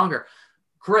I'm stronger.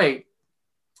 Great.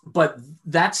 But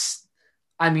that's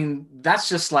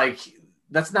just like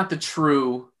the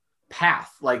true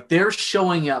path. Like, they're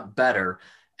showing up better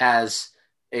as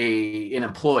an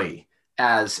employee,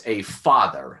 as a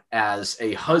father, as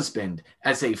a husband,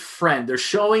 as a friend. They're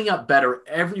showing up better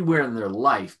everywhere in their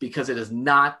life because it is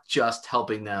not just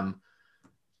helping them,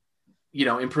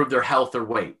 improve their health or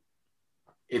weight.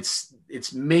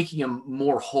 It's making them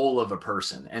more whole of a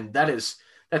person. And that's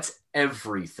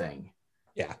everything.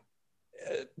 Yeah.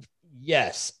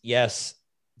 Yes,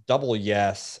 double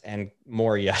yes, and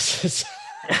more yeses.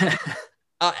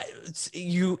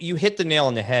 You hit the nail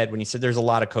on the head when you said there's a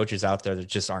lot of coaches out there that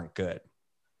just aren't good.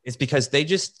 It's because they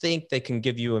just think they can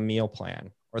give you a meal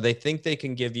plan, or they think they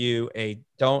can give you a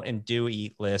don't and do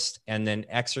eat list and then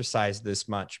exercise this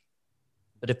much.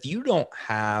 But if you don't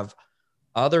have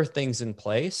other things in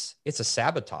place, it's a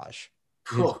sabotage.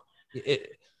 It's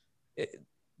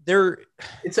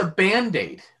a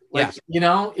Band-Aid. Like,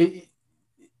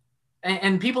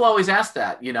 and people always ask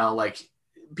that, like,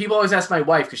 people always ask my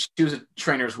wife, because she was a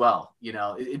trainer as well.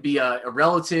 It'd be a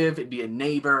relative, it'd be a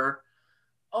neighbor.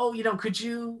 Oh, could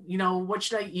you, what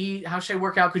should I eat? How should I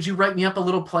work out? Could you write me up a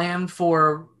little plan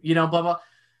for, blah, blah.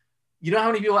 You know how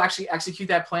many people actually execute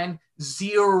that plan?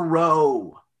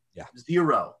 Zero. Yeah.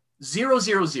 Zero.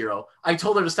 I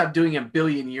told her to stop doing it a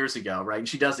billion years ago, right? And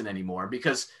she doesn't anymore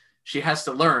because she has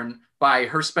to learn by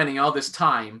her spending all this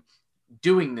time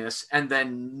doing this and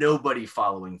then nobody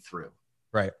following through.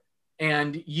 Right.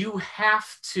 And you have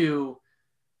to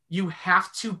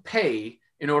pay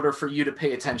in order for you to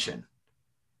pay attention.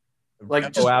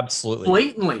 Like, just absolutely,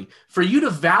 blatantly, for you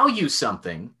to value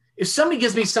something. If somebody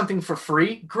gives me something for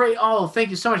free, great. Oh, thank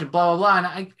you so much. And blah, blah, blah.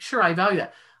 And I value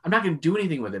that. I'm not going to do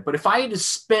anything with it. But if I had to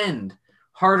spend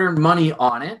hard-earned money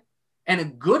on it, and a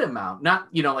good amount, not,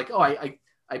 like, oh, I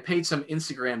paid some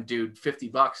Instagram dude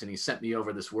 $50 and he sent me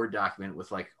over this Word document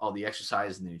with like all the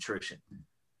exercise and the nutrition.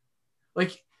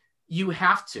 Like, you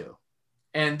have to.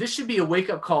 And this should be a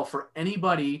wake-up call for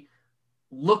anybody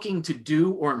looking to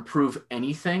do or improve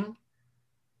anything.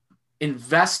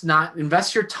 Invest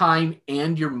your time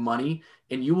and your money,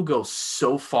 and you will go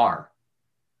so far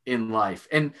in life.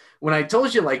 And when I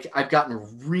told you, like, I've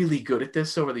gotten really good at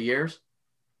this over the years,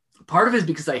 part of it is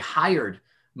because I hired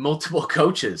multiple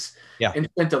coaches and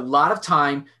spent a lot of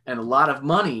time and a lot of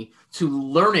money to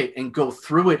learn it and go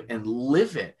through it and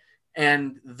live it.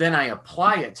 And then I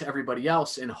apply it to everybody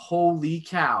else, and holy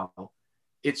cow,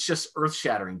 it's just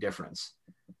earth-shattering difference.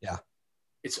 Yeah.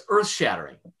 It's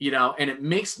earth-shattering, and it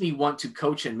makes me want to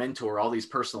coach and mentor all these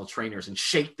personal trainers and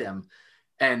shape them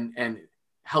and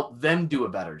help them do a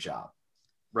better job,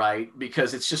 right?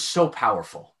 Because it's just so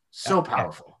powerful, so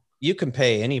powerful. You can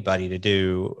pay anybody to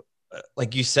do,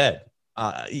 like you said,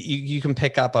 you can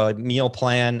pick up a meal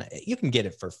plan. You can get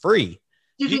it for free.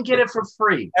 You can get it for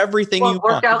free. Everything you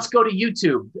want. Workouts, go to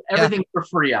YouTube. Everything's for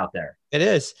free out there. It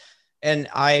is. And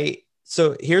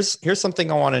so here's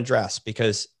something I want to address,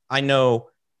 because I know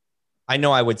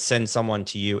I would send someone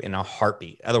to you in a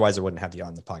heartbeat. Otherwise I wouldn't have you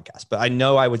on the podcast, but I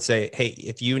know I would say, hey,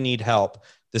 if you need help,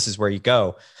 this is where you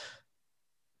go.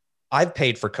 I've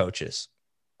paid for coaches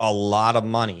a lot of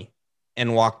money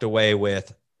and walked away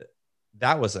with,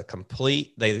 that was a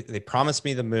complete, they promised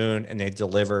me the moon and they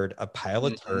delivered a pile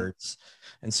of turds.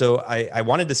 And so I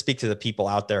wanted to speak to the people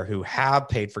out there who have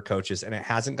paid for coaches and it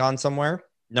hasn't gone somewhere.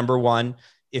 Number one,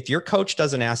 if your coach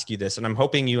doesn't ask you this, and I'm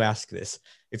hoping you ask this,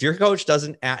 if your coach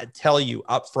doesn't tell you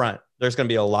up front, there's going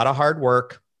to be a lot of hard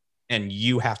work and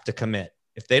you have to commit.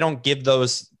 If they don't give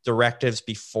those directives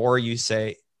before you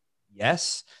say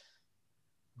yes,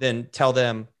 then tell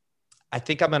them, I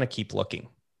think I'm going to keep looking.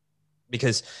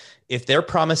 Because if they're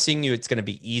promising you it's going to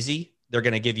be easy, they're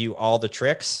going to give you all the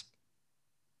tricks.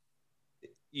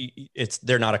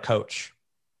 They're not a coach.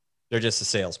 They're just a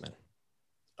salesman.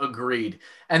 Agreed.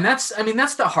 And that's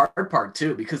the hard part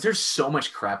too, because there's so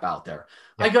much crap out there.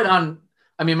 Yeah.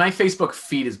 My Facebook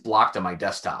feed is blocked on my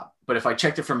desktop, but if I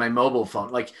checked it from my mobile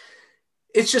phone, like,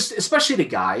 it's just, especially the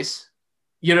guys,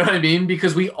 you know what I mean?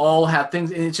 Because we all have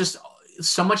things, and it's just,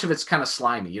 so much of it's kind of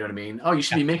slimy. You know what I mean? Oh, you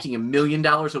should be making $1 million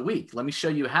a week. Let me show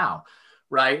you how.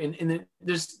 Right. And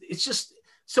it's just,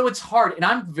 so it's hard. And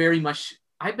I've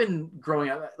been growing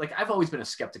up, like, I've always been a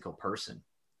skeptical person.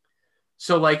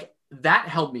 So, like, that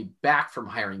held me back from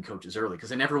hiring coaches early,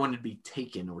 because I never wanted to be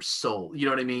taken or sold, you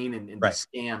know what I mean? And right.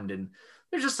 Be scammed. And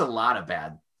there's just a lot of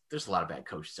bad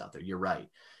coaches out there. You're right.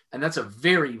 And that's a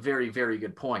very, very, very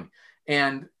good point.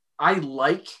 And I've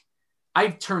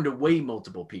turned away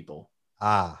multiple people.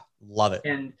 Love it.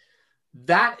 And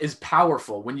that is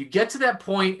powerful. When you get to that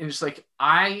point and it's like,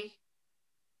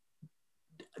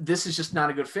 this is just not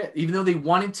a good fit. Even though they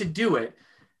wanted to do it,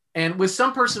 And with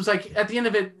some persons, like at the end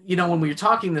of it, when we were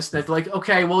talking this, they're like,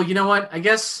 okay, well, you know what? I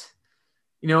guess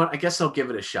I'll give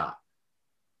it a shot.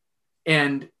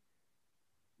 And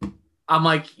I'm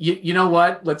like, you know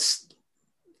what?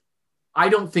 I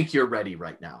don't think you're ready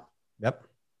right now. Yep.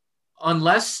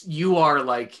 Unless you are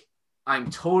like, I'm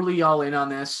totally all in on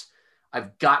this.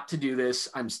 I've got to do this.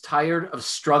 I'm tired of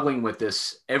struggling with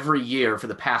this every year for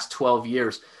the past 12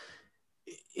 years.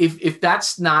 If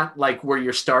that's not like where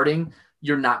you're starting,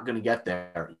 you're not going to get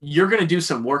there. You're going to do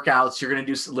some workouts. You're going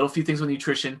to do a little few things with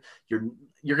nutrition. You're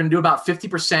going to do about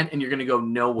 50% and you're going to go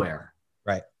nowhere.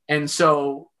 Right. And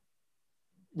so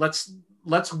let's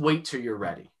wait till you're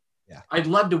ready. Yeah. I'd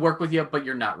love to work with you, but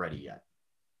you're not ready yet.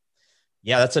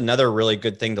 Yeah. That's another really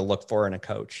good thing to look for in a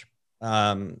coach.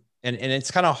 And it's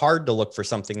kind of hard to look for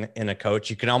something in a coach.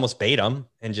 You can almost bait them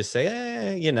and just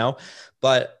say,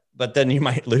 but then you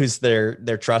might lose their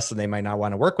trust and they might not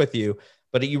want to work with you.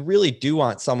 But you really do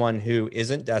want someone who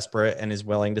isn't desperate and is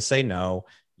willing to say no.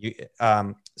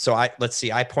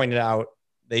 I pointed out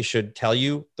they should tell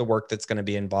you the work that's going to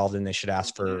be involved and they should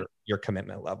ask for your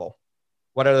commitment level.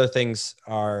 What other things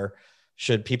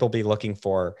should people be looking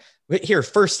for here?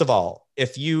 First of all,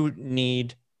 if you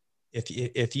need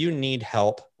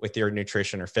help with your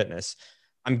nutrition or fitness,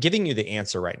 I'm giving you the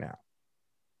answer right now.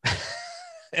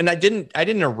 And I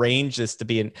didn't arrange this to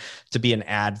be an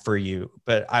ad for you,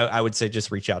 but I would say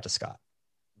just reach out to Scott.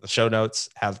 The show notes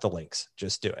have the links.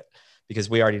 Just do it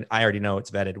because I already know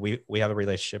it's vetted. We have a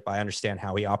relationship. I understand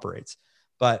how he operates.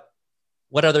 But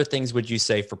what other things would you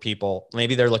say for people?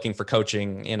 Maybe they're looking for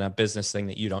coaching in a business thing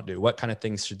that you don't do. What kind of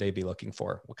things should they be looking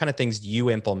for? What kind of things do you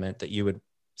implement that you would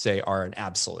say are an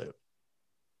absolute?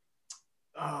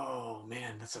 Oh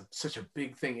man, that's such a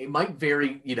big thing. It might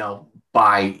vary,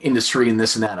 by industry and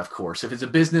this and that, of course. If it's a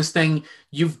business thing,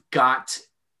 you've got,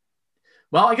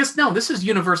 well, I guess, no, this is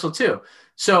universal too.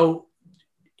 So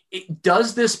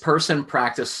does this person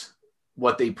practice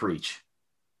what they preach?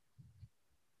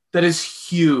 That is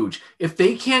huge. If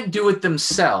they can't do it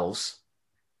themselves,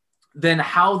 then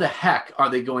how the heck are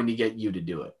they going to get you to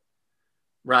do it?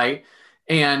 Right.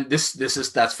 And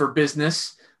that's for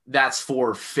business. That's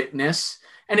for fitness.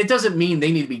 And it doesn't mean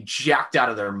they need to be jacked out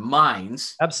of their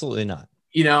minds. Absolutely not.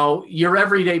 Your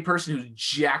everyday person who's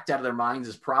jacked out of their minds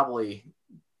is probably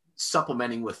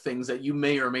supplementing with things that you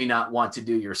may or may not want to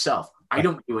do yourself. Right. I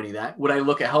don't do any of that. Would I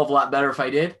look a hell of a lot better if I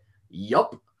did?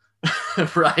 Yup.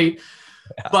 Right.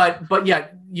 Yeah. But yeah,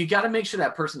 you got to make sure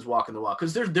that person's walking the walk.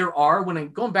 Because there are, when I'm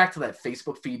going back to that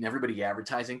Facebook feed and everybody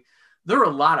advertising, there are a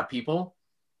lot of people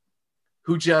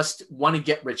who just want to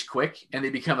get rich quick and they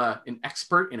become an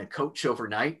expert and a coach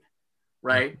overnight,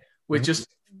 right? With just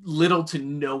little to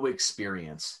no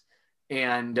experience.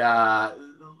 And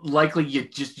likely you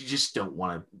just don't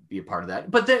want to be a part of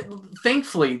that. But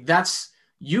thankfully, that's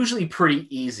usually pretty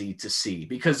easy to see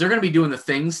because they're going to be doing the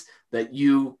things that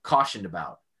you cautioned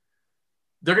about.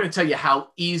 They're going to tell you how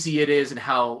easy it is and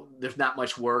how there's not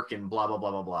much work and blah, blah,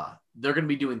 blah, blah, blah. They're going to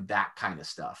be doing that kind of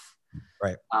stuff.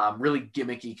 Right. Really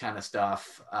gimmicky kind of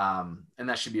stuff. And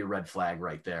that should be a red flag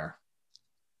right there.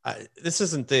 This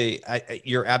isn't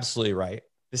you're absolutely right.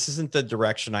 This isn't the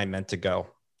direction I meant to go,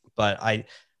 but I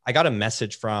got a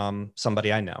message from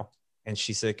somebody I know and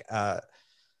she's like,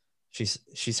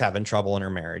 she's having trouble in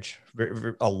her marriage,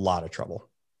 a lot of trouble.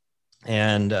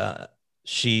 And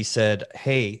she said,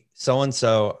 hey,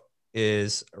 so-and-so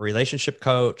is a relationship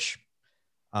coach.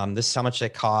 This is how much they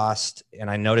cost. And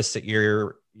I noticed that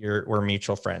we're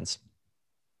mutual friends.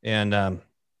 And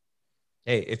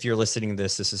hey, if you're listening to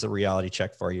this is a reality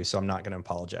check for you. So I'm not going to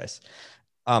apologize.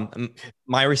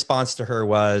 My response to her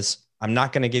was, I'm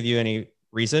not going to give you any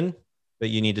reason,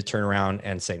 but you need to turn around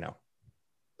and say no.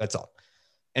 That's all.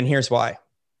 And here's why.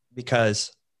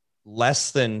 Because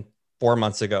less than 4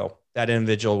 months ago, that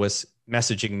individual was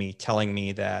messaging me, telling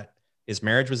me that his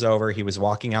marriage was over. He was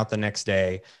walking out the next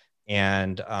day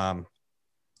and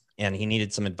he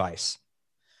needed some advice.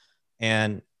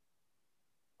 And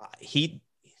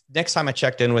next time I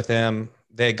checked in with him,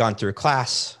 they had gone through a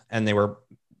class and they were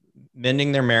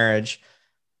mending their marriage,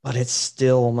 but it's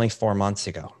still only 4 months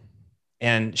ago.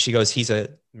 And she goes, he's a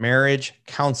marriage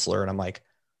counselor. And I'm like,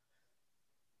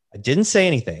 I didn't say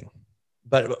anything,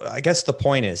 but I guess the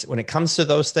point is when it comes to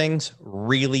those things,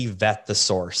 really vet the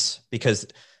source, because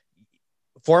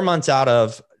 4 months out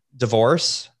of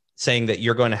divorce, saying that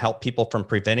you're going to help people from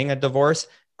preventing a divorce,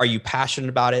 are you passionate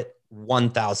about it?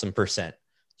 1,000%.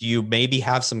 Do you maybe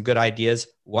have some good ideas?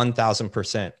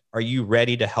 1,000%. Are you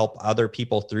ready to help other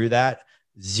people through that?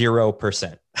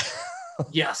 0%.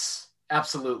 Yes,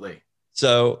 absolutely.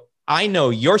 So I know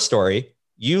your story.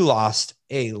 You lost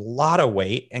a lot of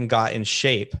weight and got in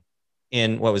shape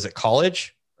in, what was it,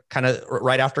 college? Kind of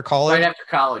right after college? Right after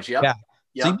college. Yep. Yeah.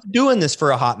 Yep. So you've been doing this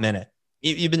for a hot minute.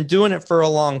 You've been doing it for a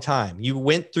long time. You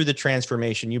went through the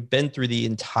transformation. You've been through the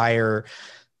entire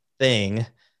thing.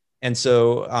 And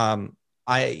so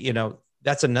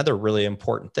that's another really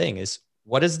important thing is,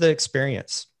 what is the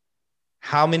experience?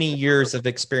 How many years of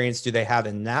experience do they have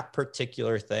in that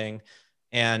particular thing?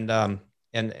 And no,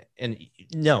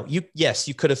 yes,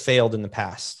 you could have failed in the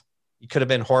past. You could have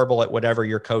been horrible at whatever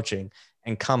you're coaching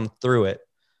and come through it,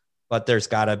 but there's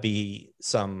gotta be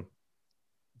some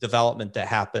development that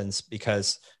happens,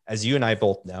 because as you and I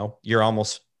both know, you're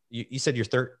almost, you said you're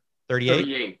 38?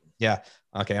 38. Yeah.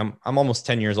 Okay. I'm almost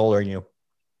 10 years older than you.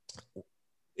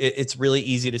 It's really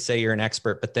easy to say you're an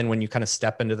expert, but then when you kind of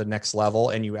step into the next level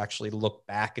and you actually look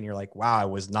back and you're like, wow, I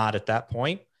was not at that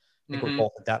point. I think we're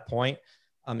both at that point.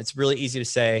 It's really easy to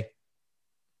say,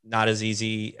 not as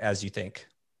easy as you think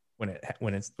when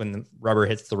the rubber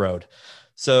hits the road.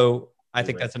 So I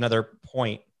think that's another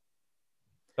point,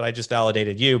 but I just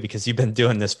validated you because you've been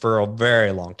doing this for a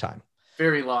very long time.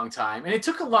 Very long time. And it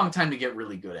took a long time to get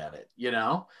really good at it, you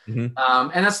know? Mm-hmm.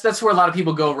 And that's where a lot of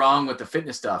people go wrong with the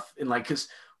fitness stuff. And like, cause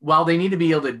while they need to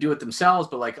be able to do it themselves,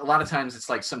 but like a lot of times it's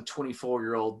like some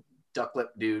 24-year-old duck lip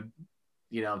dude,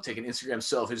 you know, taking Instagram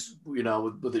selfies, you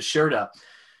know, with his shirt up.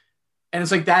 And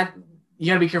it's like that, you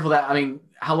gotta be careful that, I mean,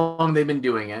 how long they've been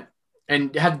doing it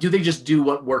and do they just do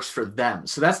what works for them?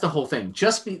 So that's the whole thing.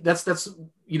 That's,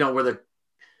 you know, where the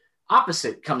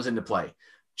opposite comes into play.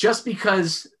 Just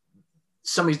because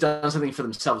somebody's done something for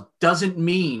themselves doesn't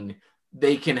mean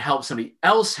they can help somebody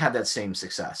else have that same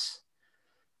success.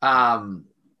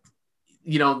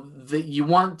 You know, you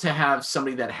want to have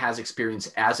somebody that has experience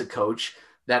as a coach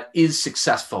that is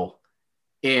successful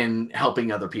in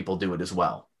helping other people do it as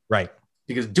well. Right.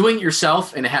 Because doing it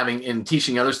yourself and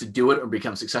teaching others to do it or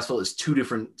become successful is two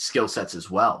different skill sets as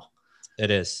well.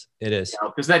 It is. Because you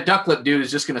know, that duck lip dude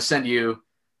is just going to send you,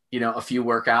 you know, a few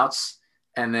workouts.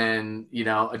 And then, you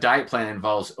know, a diet plan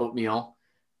involves oatmeal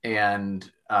and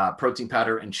protein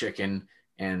powder and chicken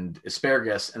and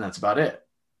asparagus. And that's about it.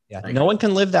 Yeah. Like, no one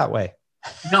can live that way.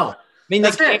 No, I mean,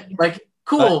 that's it. Like,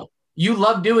 cool. You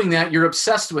love doing that. You're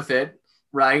obsessed with it.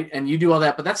 Right. And you do all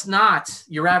that, but that's not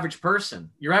your average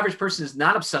person. Your average person is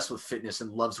not obsessed with fitness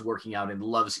and loves working out and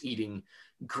loves eating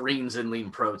greens and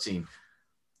lean protein.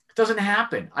 It doesn't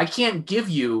happen. I can't give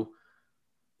you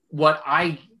what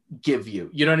I give you.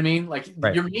 You know what I mean? Like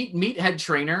your meathead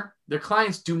trainer, their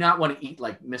clients do not want to eat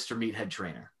like Mr. Meathead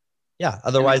Trainer. Yeah.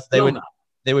 Otherwise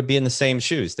they would be in the same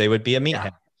shoes. They would be a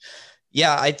meathead.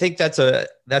 Yeah. I think that's a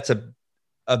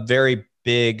very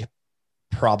big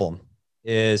problem.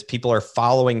 Is people are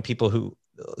following people who,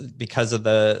 because of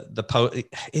the post,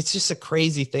 it's just a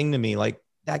crazy thing to me. Like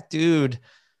that dude,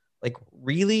 like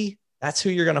really, that's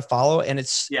who you're going to follow. And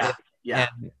it's, and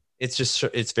it's just,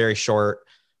 it's very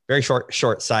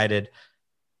short-sighted.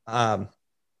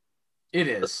 It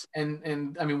is.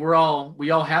 And I mean,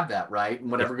 we all have that, right? And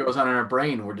whatever goes on in our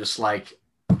brain, we're just like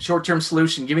short-term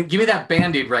solution. Give me that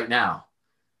Band-Aid right now.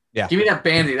 Yeah. Give me that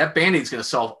Band-Aid. That Band-Aid is going to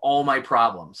solve all my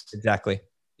problems. Exactly.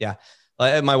 Yeah.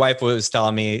 My wife was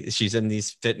telling me she's in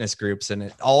these fitness groups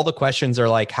and all the questions are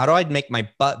like, how do I make my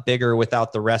butt bigger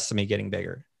without the rest of me getting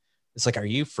bigger? It's like, are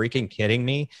you freaking kidding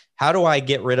me? How do I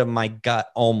get rid of my gut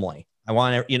only? I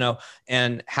want to, you know,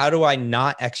 and how do I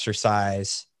not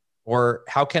exercise, or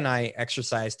how can I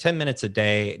exercise 10 minutes a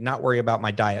day, not worry about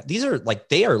my diet? These are like,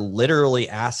 they are literally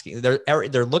asking,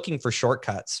 they're looking for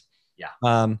shortcuts.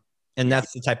 Yeah. And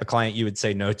that's the type of client you would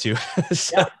say no to.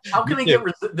 So, how can they get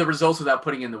the results without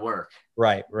putting in the work?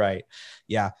 Right.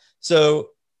 Yeah.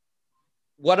 So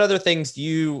what other things do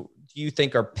you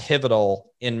think are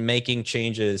pivotal in making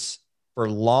changes for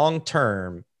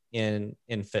long-term in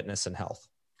fitness and health?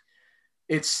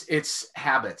 It's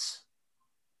habits.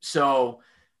 So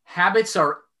habits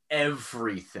are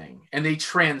everything, and they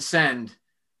transcend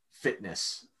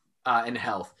fitness and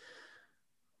health.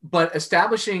 But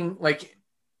establishing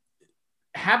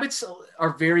habits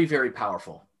are very, very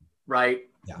powerful, right?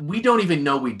 Yeah. We don't even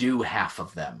know we do half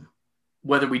of them,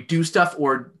 whether we do stuff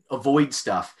or avoid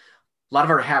stuff. A lot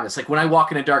of our habits, like when I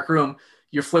walk in a dark room,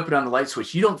 you're flipping on the light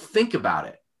switch. You don't think about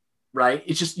it, right?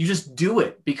 It's just, you just do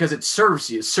it because it serves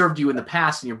you. It served you in the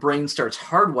past, and your brain starts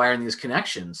hardwiring these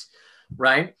connections,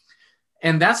 right?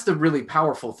 And that's the really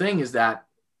powerful thing, is that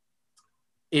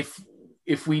if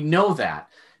we know that,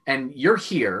 and you're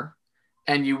here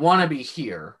and you want to be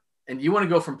here, and you want to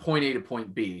go from point A to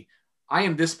point B, I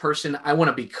am this person. I want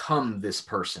to become this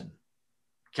person.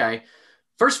 Okay.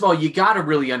 First of all, you got to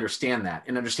really understand that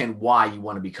and understand why you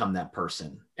want to become that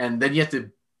person. And then you have to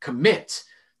commit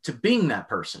to being that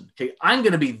person. Okay. I'm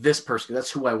going to be this person.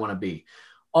 That's who I want to be.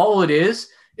 All it is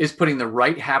putting the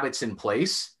right habits in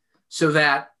place so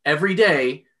that every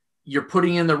day you're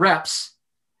putting in the reps,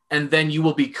 and then you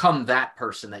will become that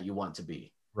person that you want to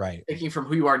be. Right. Taking from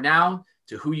who you are now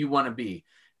to who you want to be.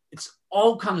 It's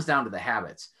all comes down to the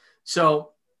habits.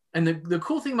 So, and the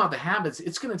cool thing about the habits,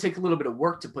 it's going to take a little bit of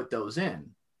work to put those in,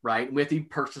 right? We have to be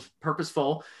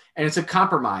purposeful, and it's a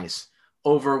compromise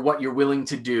over what you're willing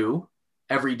to do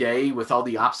every day with all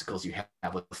the obstacles you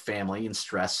have with family and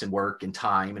stress and work and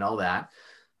time and all that.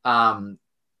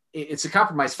 It's a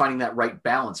compromise finding that right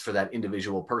balance for that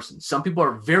individual person. Some people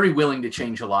are very willing to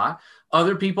change a lot.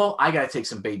 Other people, I got to take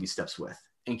some baby steps with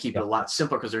and keep it a lot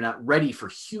simpler because they're not ready for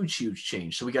huge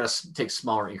change. So we got to take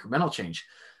smaller incremental change.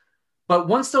 But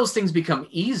once those things become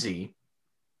easy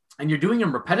and you're doing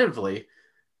them repetitively,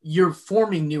 you're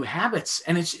forming new habits,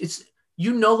 and it's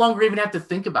you no longer even have to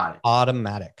think about it.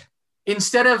 Automatic.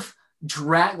 Instead of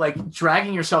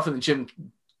dragging yourself in the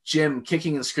gym,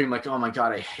 kicking and screaming like, oh my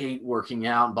God, I hate working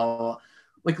out, blah, blah, blah.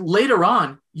 Like later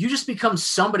on, you just become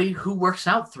somebody who works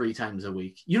out 3 times a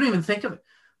week. You don't even think of it.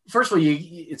 First of all,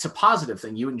 it's a positive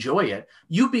thing. You enjoy it.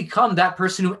 You become that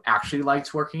person who actually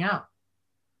likes working out.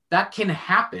 That can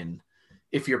happen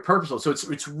if you're purposeful. So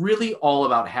it's really all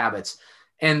about habits.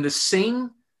 And the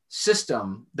same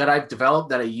system that I've developed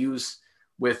that I use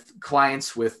with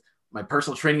clients, with my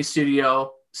personal training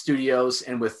studios,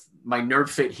 and with my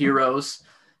NerdFit heroes,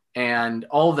 and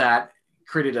all that,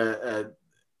 created a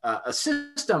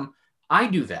system. I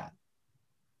do that.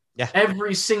 Yeah.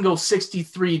 Every single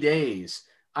 63 days,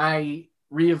 I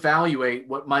reevaluate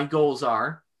what my goals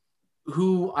are,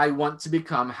 who I want to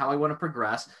become, how I want to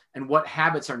progress, and what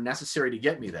habits are necessary to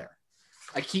get me there.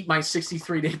 I keep my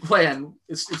 63-day plan.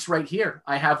 It's right here.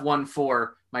 I have one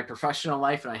for my professional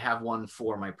life, and I have one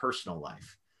for my personal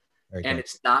life. And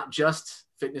it's not just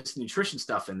fitness and nutrition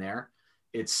stuff in there.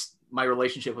 It's my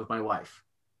relationship with my wife,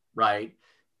 right?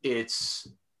 It's,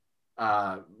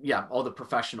 all the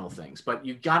professional things. But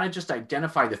you got to just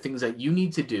identify the things that you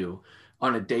need to do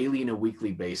on a daily and a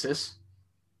weekly basis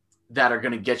that are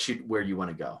going to get you where you want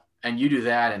to go. And you do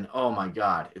that, and oh my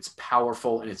God, it's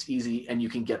powerful and it's easy, and you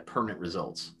can get permanent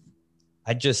results.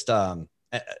 So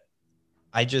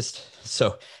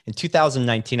in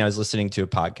 2019, I was listening to a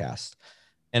podcast,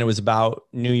 and it was about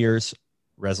New Year's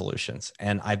resolutions.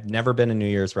 And I've never been a New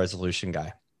Year's resolution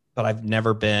guy, but I've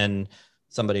never been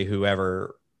somebody who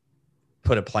ever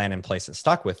put a plan in place and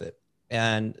stuck with it.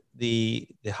 And the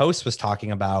host was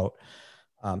talking about,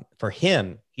 for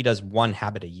him, he does one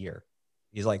habit a year.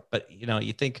 He's like, but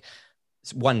you think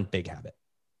it's one big habit.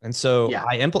 And so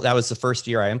that was the first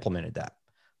year I implemented that,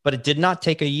 but it did not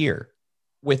take a year.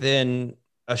 Within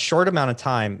a short amount of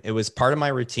time, it was part of my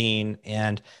routine.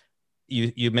 And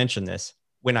you mentioned this,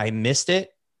 when I missed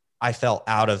it, I felt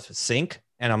out of sync,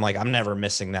 and I'm like, I'm never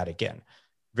missing that again.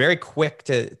 Very quick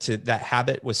to that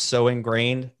habit was so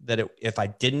ingrained that if I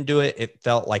didn't do it, it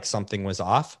felt like something was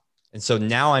off. And so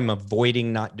now I'm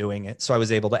avoiding not doing it. So I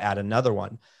was able to add another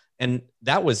one. And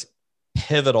that was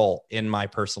pivotal in my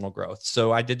personal growth.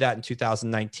 So I did that in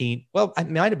 2019. Well, it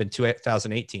might've been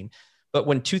 2018, but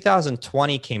when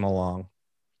 2020 came along,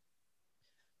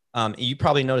 you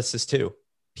probably noticed this too.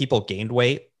 People gained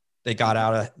weight. They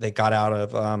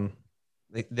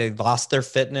lost their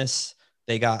fitness.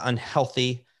 They got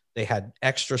unhealthy. They had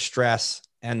extra stress,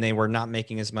 and they were not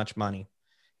making as much money.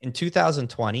 In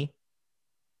 2020,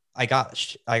 I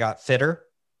got fitter.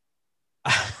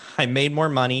 I made more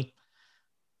money.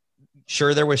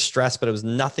 Sure, there was stress, but it was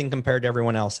nothing compared to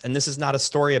everyone else. And this is not a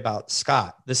story about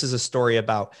Scott. This is a story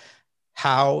about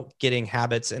how getting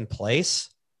habits in place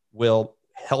will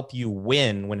help you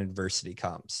win when adversity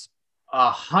comes.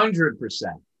 100%.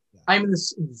 I'm in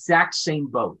this exact same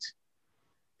boat.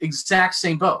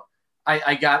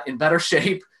 I got in better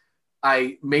shape.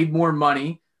 I made more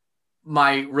money.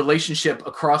 My relationship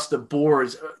across the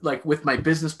boards, like with my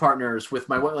business partners, with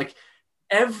my, like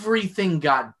everything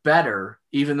got better,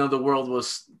 even though the world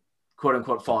was quote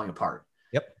unquote falling apart.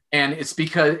 Yep. And it's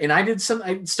because, and I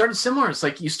started similar. It's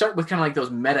like you start with kind of like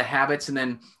those meta habits. And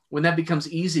then when that becomes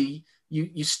easy,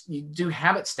 you do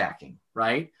habit stacking,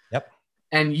 right? Yep.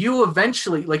 And you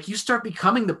eventually, like, you start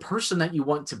becoming the person that you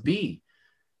want to be,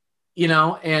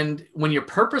 and when you're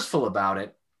purposeful about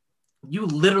it, you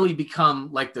literally become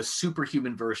like the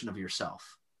superhuman version of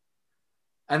yourself.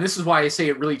 And this is why I say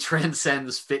it really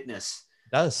transcends fitness.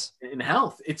 It does. In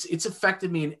health. It's affected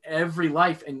me in every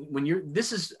life. And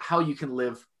this is how you can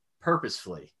live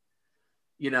purposefully,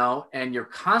 and you're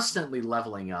constantly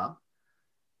leveling up.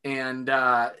 And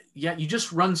you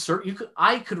just run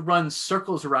I could run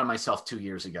circles around myself 2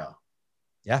 years ago.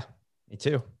 Yeah. Me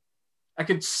too. I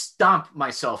could stomp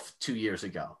myself 2 years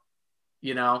ago,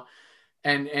 you know,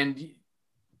 and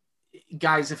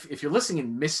guys, if you're listening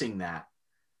and missing that,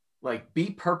 like, be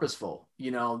purposeful.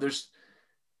 You know,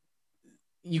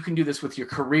 you can do this with your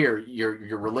career,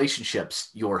 your relationships,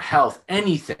 your health,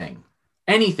 anything.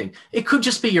 It could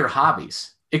just be your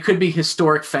hobbies. It could be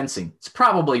historic fencing. It's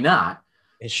probably not.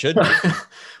 It should be.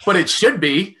 But it should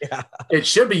be. Yeah. It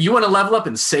should be. You want to level up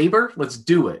in saber? Let's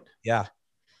do it. Yeah.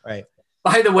 Right.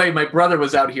 By the way, my brother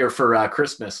was out here for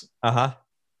Christmas. Uh-huh.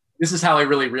 This is how I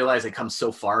really realized I come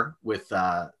so far with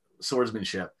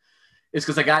swordsmanship. Is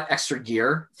because I got extra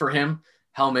gear for him,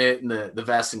 helmet and the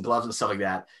vest and gloves and stuff like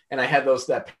that. And I had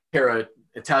that pair of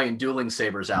Italian dueling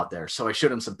sabers out there. So I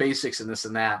showed him some basics and this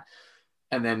and that,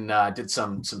 and then did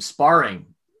some sparring.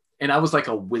 And I was like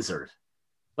a wizard.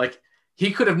 Like,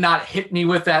 he could have not hit me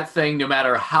with that thing no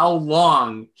matter how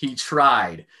long he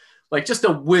tried. Like, just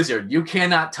a wizard. You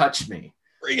cannot touch me.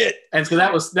 Bring it. And so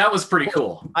that was pretty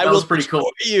cool. That was pretty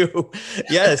cool. You.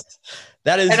 Yes.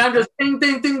 That is. And I'm just ding,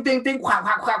 ding, ding, ding, ding, quack,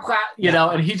 quack, quack, quack, you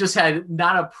know, and he just had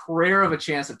not a prayer of a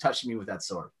chance of touching me with that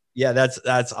sword. Yeah, that's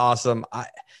awesome.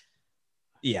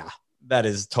 That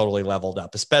is totally leveled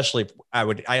up. Especially, I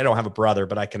don't have a brother,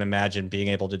 but I can imagine being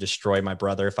able to destroy my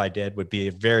brother if I did would be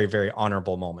a very, very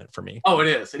honorable moment for me. Oh, it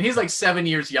is. And he's like 7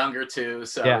 years younger too.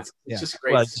 So it's just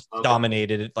great. Well, it's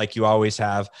dominated it like you always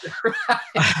have.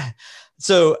 Right.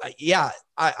 So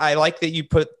I like that you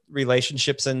put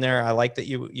relationships in there. I like that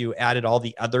you added all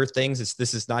the other things.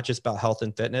 This is not just about health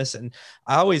and fitness. And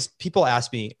people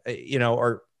ask me, you know,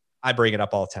 or I bring it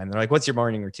up all the time. They're like, what's your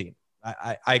morning routine?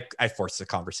 I force the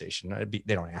conversation.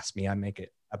 They don't ask me. I make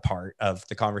it a part of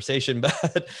the conversation,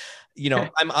 but you know,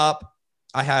 I'm up,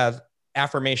 I have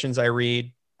affirmations I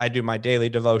read, I do my daily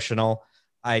devotional.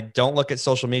 I don't look at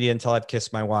social media until I've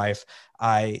kissed my wife.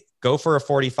 I go for a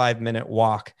 45-minute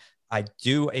walk. I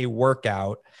do a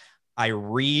workout. I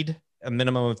read a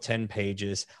minimum of 10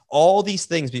 pages, all these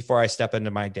things before I step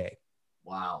into my day.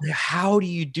 Wow. How do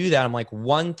you do that? I'm like,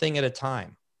 one thing at a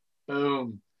time.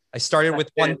 Boom. I started with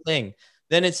one thing.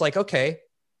 Then it's like, okay,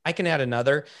 I can add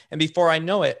another. And before I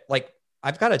know it, like,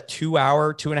 I've got a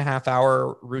 2.5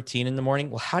 hour routine in the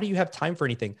morning. Well, how do you have time for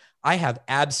anything? I have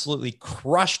absolutely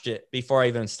crushed it before I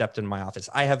even stepped in my office.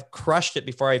 I have crushed it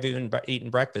before I've even eaten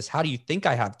breakfast. How do you think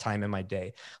I have time in my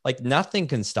day? Like, nothing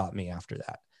can stop me after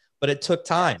that, but it took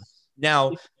time.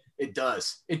 Now it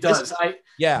does. It does.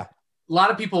 A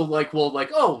lot of people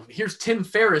oh, here's Tim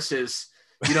Ferriss's,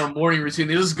 you know, morning routine.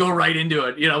 They just go right into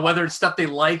it, you know, whether it's stuff they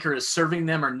like or is serving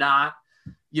them or not,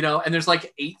 you know, and there's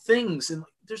like 8 things, and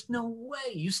there's no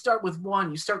way. You start with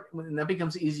one, and that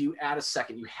becomes easy. You add a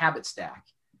second, you habit stack.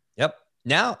 Yep.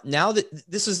 Now that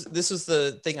this is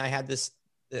the thing I had this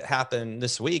happen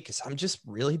this week, is I'm just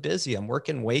really busy. I'm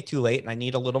working way too late and I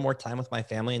need a little more time with my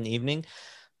family in the evening.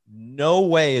 No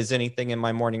way is anything in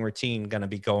my morning routine going to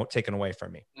be taken away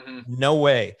from me. Mm-hmm. No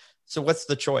way. So what's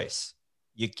the choice?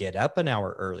 You get up an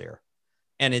hour earlier,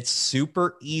 and it's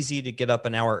super easy to get up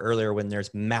an hour earlier when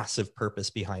there's massive purpose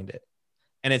behind it.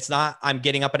 And it's not, I'm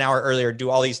getting up an hour earlier, do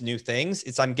all these new things.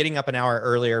 It's, I'm getting up an hour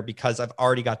earlier because I've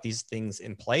already got these things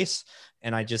in place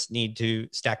and I just need to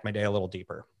stack my day a little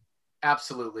deeper.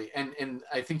 Absolutely. And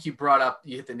I think you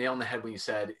hit the nail on the head when you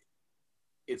said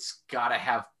it's got to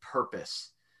have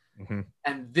purpose. Mm-hmm.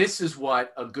 And this is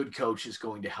what a good coach is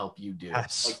going to help you do.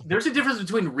 Yes. Like, there's a difference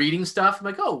between reading stuff. I'm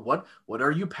like, oh, what are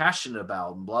you passionate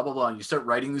about? And blah, blah, blah. And you start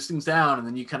writing these things down, and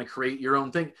then you kind of create your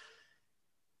own thing.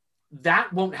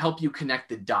 That won't help you connect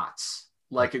the dots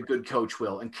like a good coach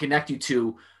will, and connect you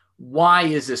to, why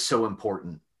is this so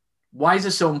important? Why is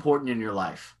this so important in your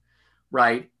life?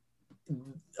 Right?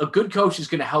 A good coach is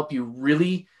going to help you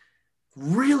really,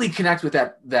 really connect with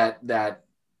that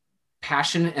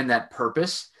passion and that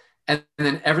purpose. And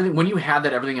then everything, when you have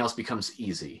that, everything else becomes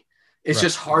easy. It's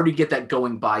just hard to get that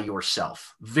going by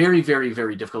yourself. Very, very,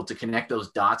 very difficult to connect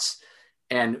those dots.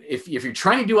 And if you're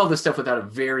trying to do all this stuff without a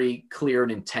very clear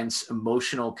and intense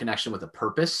emotional connection with a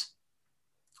purpose,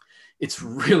 it's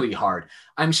really hard.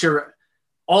 I'm sure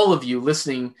all of you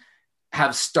listening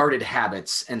have started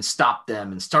habits and stopped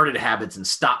them, and started habits and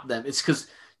stopped them. It's because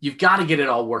you've got to get it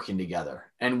all working together.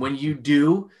 And when you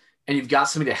do, and you've got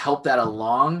somebody to help that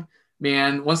along,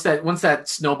 man, once that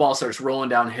snowball starts rolling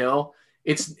downhill,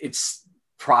 it's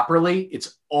properly,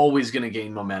 it's always going to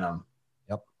gain momentum.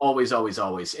 Yep. Always, always,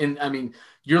 always. And I mean,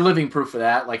 you're living proof of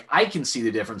that. Like, I can see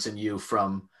the difference in you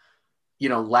from, you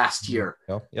know, last year.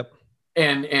 Yep.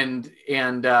 And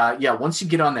once you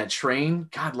get on that train,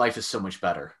 God, life is so much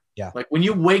better. Yeah. Like, when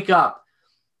you wake up,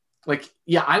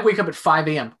 I wake up at 5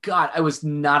 a.m. God, I was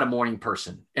not a morning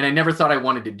person, and I never thought I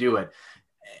wanted to do it.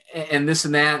 and this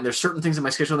and that. And there's certain things in my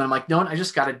schedule that I'm like, no, I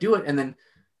just got to do it. And then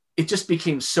it just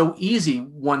became so easy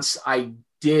once I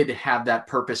did have that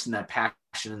purpose and that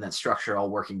passion and that structure all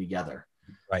working together.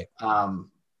 Right.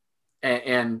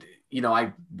 And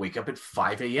I wake up at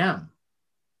 5 a.m.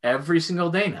 every single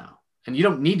day now. And you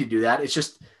don't need to do that. It's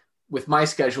just with my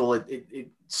schedule, it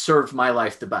served my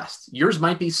life the best. Yours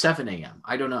might be 7 a.m.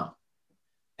 I don't know.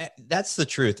 That's the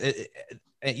truth.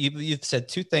 You've said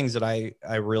two things that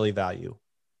I really value.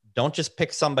 Don't just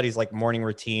pick somebody's like morning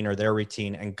routine or their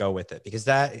routine and go with it, because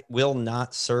that will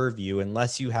not serve you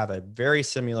unless you have a very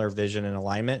similar vision and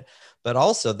alignment. But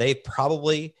also they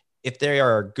probably, if they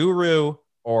are a guru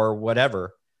or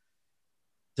whatever,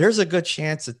 there's a good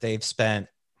chance that they've spent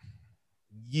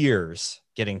years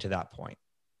getting to that point.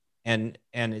 And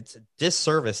it's a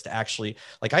disservice to actually,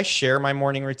 like, I share my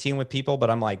morning routine with people, but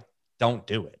I'm like, don't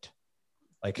do it.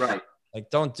 Right. Like,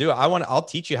 don't do it. I'll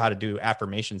teach you how to do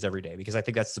affirmations every day, because I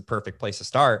think that's the perfect place to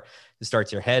start. It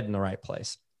starts your head in the right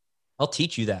place. I'll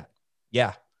teach you that.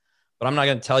 Yeah. But I'm not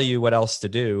going to tell you what else to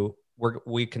do.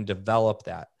 We can develop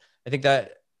that. I think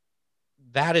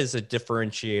that is a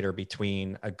differentiator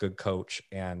between a good coach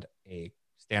and a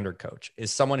standard coach,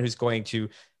 is someone who's going to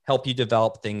help you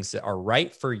develop things that are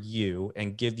right for you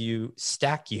and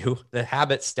stack you the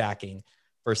habit stacking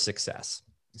for success.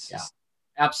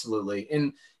 Absolutely.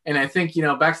 And I think,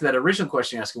 back to that original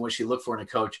question asking what you look for in a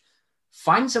coach,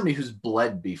 find somebody who's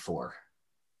bled before.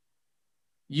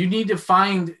 You need to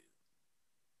find,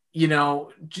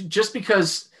 just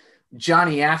because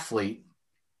Johnny Athlete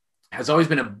has always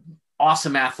been an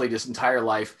awesome athlete his entire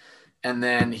life, and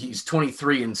then he's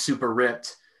 23 and super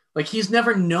ripped, like, he's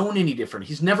never known any different.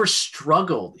 He's never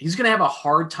struggled. He's going to have a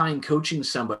hard time coaching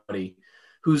somebody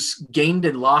who's gained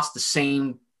and lost the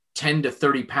same 10 to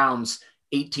 30 pounds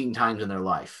 18 times in their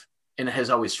life and has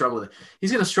always struggled with it.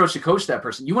 He's going to struggle to coach that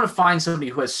person. You want to find somebody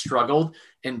who has struggled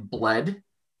and bled,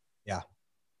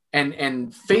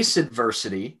 and face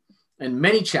adversity and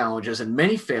many challenges and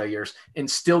many failures and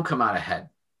still come out ahead.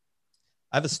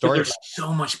 I have a story. They're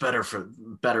so much better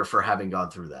for having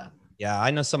gone through that. Yeah.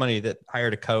 I know somebody that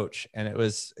hired a coach, and it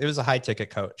was a high ticket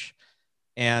coach,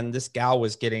 and this gal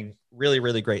was getting really,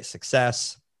 really great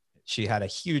success. She had a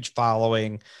huge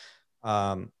following.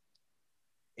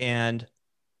 And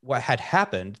what had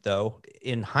happened, though,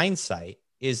 in hindsight,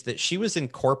 is that she was in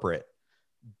corporate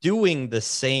doing the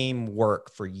same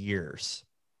work for years,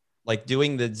 like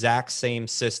doing the exact same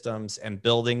systems and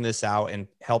building this out and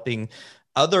helping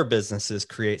other businesses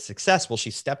create success. Well, she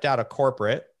stepped out of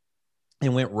corporate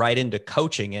and went right into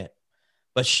coaching it,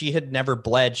 but she had never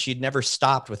bled. She'd never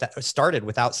started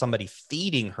without somebody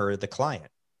feeding her the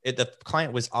client. The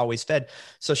client was always fed.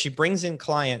 So she brings in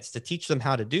clients to teach them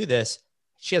how to do this.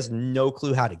 She has no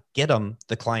clue how to get them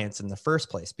the clients in the first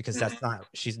place, because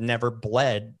she's never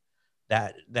bled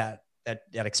that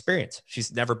experience.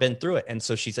 She's never been through it. And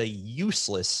so she's a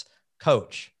useless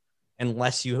coach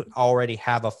unless you already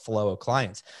have a flow of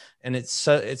clients. And it's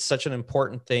such an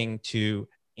important thing to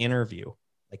interview.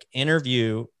 Like,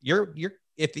 interview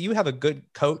if you have a good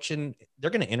coach, and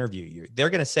they're going to interview you, they're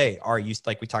going to say, are you,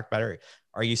 like we talked about earlier,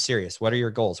 are you serious? What are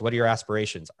your goals? What are your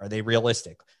aspirations? Are they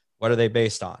realistic? What are they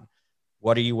based on?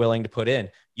 What are you willing to put in?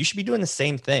 You should be doing the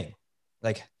same thing.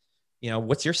 Like,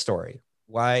 what's your story?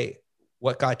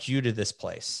 What got you to this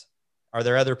place? Are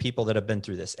there other people that have been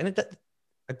through this? And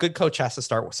a good coach has to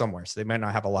start somewhere. So they might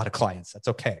not have a lot of clients. That's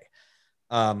okay.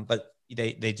 But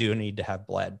they do need to have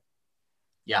bled.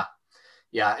 Yeah.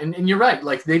 Yeah. And you're right.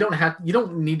 Like, you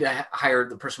don't need to hire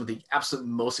the person with the absolute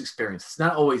most experience. It's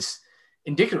not always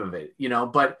indicative of it,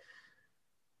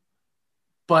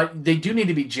 but they do need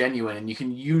to be genuine, and you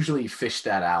can usually fish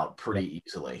that out pretty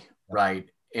easily. Right.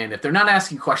 And if they're not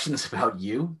asking questions about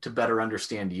you to better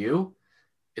understand you,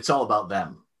 it's all about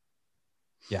them.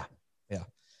 Yeah. Yeah.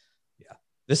 Yeah.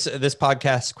 This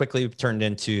podcast quickly turned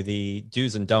into the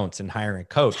do's and don'ts in hiring a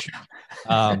coach.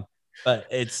 But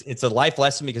it's a life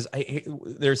lesson, because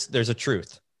there's a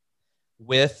truth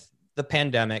with the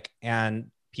pandemic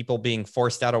and people being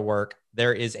forced out of work.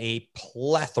 There is a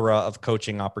plethora of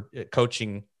coaching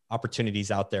opportunities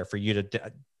out there for you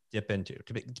to dip into,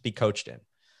 to be coached in.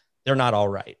 They're not all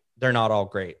right. They're not all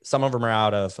great. Some of them are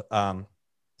out of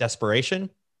desperation.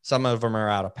 Some of them are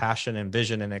out of passion and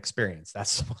vision and experience.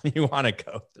 That's what you want to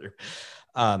go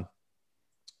through.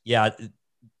 Yeah.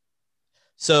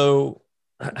 So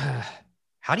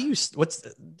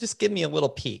just give me a little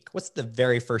peek. What's the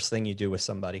very first thing you do with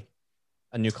somebody,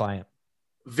 a new client?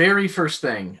 Very first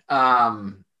thing.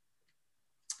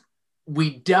 We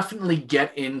definitely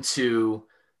get into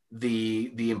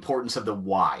the importance of the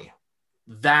why.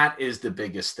 That is the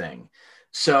biggest thing.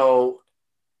 So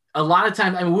a lot of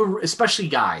times, I mean, we're especially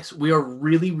guys, we are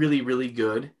really, really, really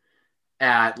good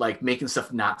at like making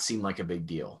stuff not seem like a big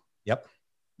deal. Yep.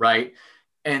 Right.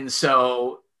 And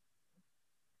so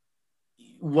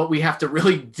what we have to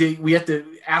really dig, we have to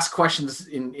ask questions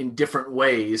in different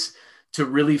ways to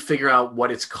really figure out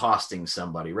what it's costing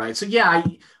somebody. Right. So yeah,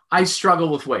 I struggle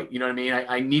with weight. You know what I mean?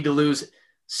 I need to lose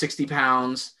 60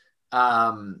 pounds.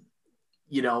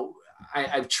 You know,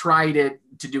 I've tried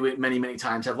to do it many, many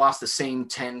times. I've lost the same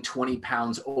 10, 20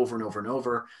 pounds over and over and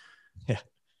over. Yeah.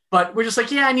 But we're just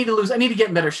like, yeah, I need to get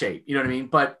in better shape. You know what I mean?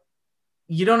 But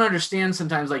you don't understand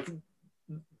sometimes, like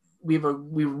we're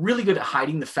really good at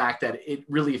hiding the fact that it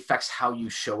really affects how you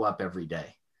show up every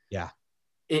day. Yeah.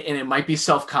 And it might be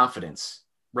self-confidence,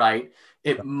 right?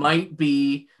 It might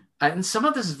be, and some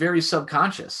of this is very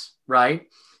subconscious, right?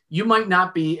 You might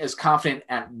not be as confident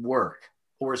at work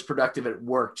or as productive at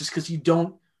work just because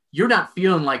you're not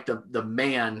feeling like the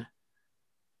man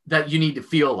that you need to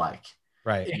feel like.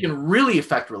 Right. It can really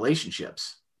affect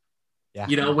relationships. Yeah.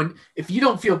 You know, if you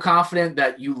don't feel confident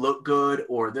that you look good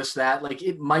or this, that, like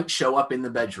it might show up in the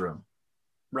bedroom,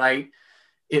 right?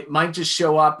 It might just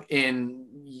show up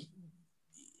in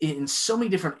so many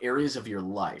different areas of your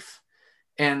life.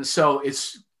 And so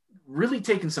it's really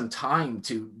taken some time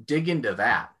to dig into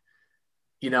that.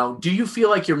 You know, do you feel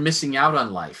like you're missing out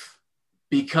on life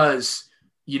because,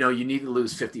 you know, you need to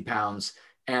lose 50 pounds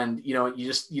and, you know,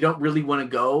 you don't really want to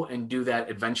go and do that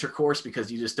adventure course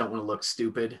because you just don't want to look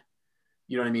stupid,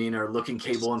 you know what I mean? Or looking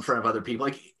cable in front of other people.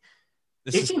 Like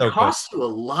it can cost you a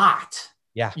lot.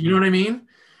 Yeah. You know what I mean?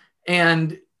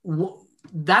 And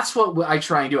that's what I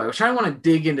try and do. I want to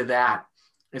dig into that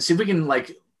and see if we can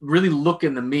like really look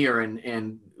in the mirror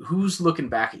and who's looking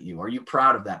back at you. Are you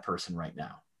proud of that person right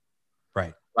now?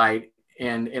 Right. Right.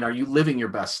 And are you living your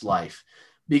best life?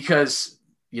 Because,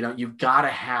 you know, you gotta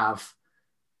have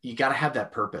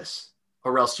that purpose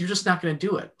or else you're just not going to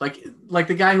do it. Like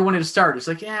the guy who wanted to start, it's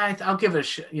like, yeah, I'll give it a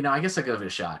shot. You know, I guess I'll give it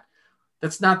a shot.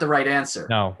 That's not the right answer.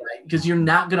 No, right? Because you're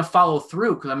not going to follow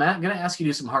through. Cause I'm going to ask you to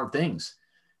do some hard things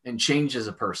and change as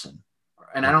a person.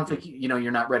 And I don't think, you know,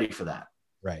 you're not ready for that.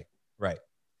 Right. Right.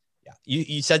 Yeah.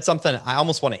 You said something. I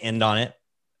almost want to end on it.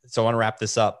 So I want to wrap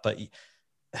this up, but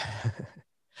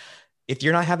if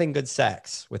you're not having good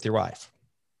sex with your wife,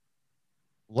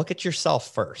 look at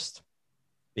yourself first.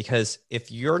 Because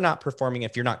if you're not performing,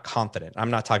 if you're not confident,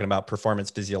 I'm not talking about performance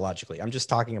physiologically. I'm just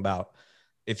talking about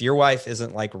if your wife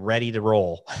isn't like ready to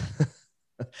roll,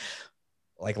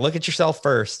 like look at yourself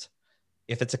first.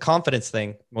 If it's a confidence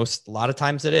thing, a lot of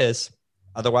times it is.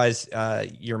 Otherwise,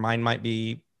 your mind might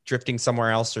be drifting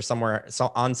somewhere else or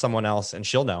on someone else, and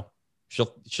she'll know.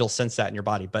 She'll sense that in your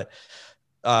body. But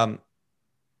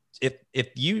if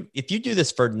you do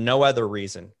this for no other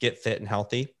reason, get fit and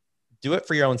healthy, do it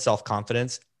for your own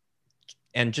self-confidence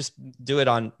and just do it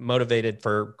on motivated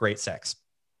for great sex.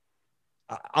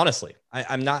 Honestly,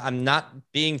 I'm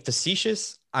not being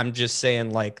facetious. I'm just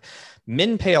saying like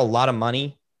men pay a lot of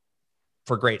money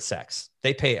for great sex.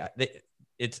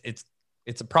 It's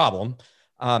a problem.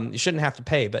 You shouldn't have to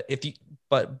pay,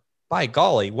 but by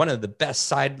golly, one of the best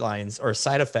sidelines or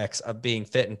side effects of being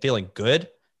fit and feeling good,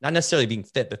 not necessarily being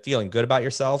fit, but feeling good about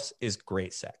yourselves is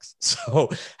great sex. So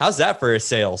how's that for a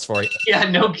sales for you? Yeah,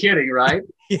 no kidding, right?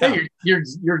 Yeah. Hey,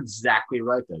 you're exactly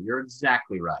right though. You're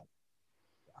exactly right.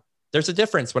 There's a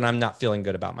difference when I'm not feeling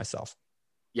good about myself.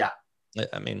 Yeah.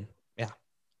 I mean, yeah.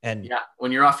 And yeah,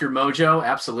 when you're off your mojo,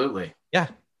 absolutely. Yeah.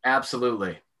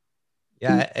 Absolutely.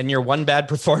 Yeah. And your one bad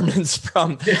performance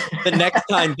from the next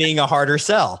time being a harder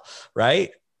sell,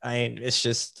 right? I mean, it's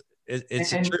just, it's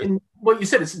true. And what you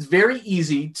said, it's very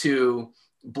easy to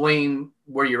blame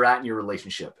where you're at in your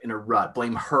relationship in a rut,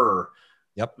 blame her.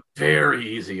 Yep.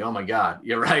 Very easy. Oh my God.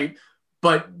 You're right.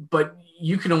 But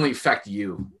you can only affect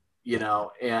you, you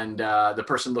know, and the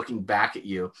person looking back at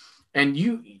you, and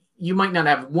you might not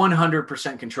have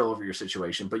 100% control over your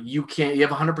situation, but you have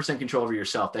 100% control over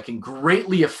yourself that can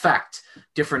greatly affect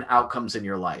different outcomes in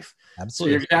your life. Absolutely. So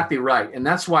you're exactly right. And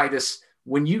that's why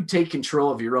when you take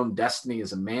control of your own destiny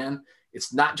as a man,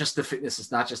 it's not just the fitness,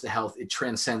 it's not just the health, it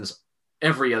transcends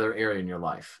every other area in your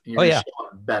life. And you're show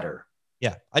up better.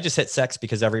 Yeah. I just hit sex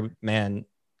because every man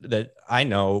that I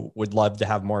know would love to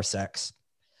have more sex.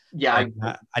 Yeah.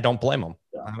 I don't blame them.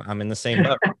 Yeah. I'm in the same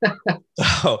boat.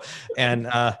 So, and,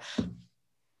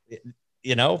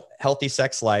 you know, healthy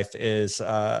sex life is,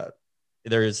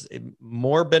 there's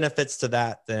more benefits to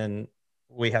that than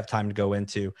we have time to go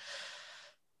into.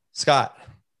 Scott,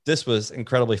 this was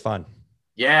incredibly fun.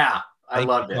 Yeah. I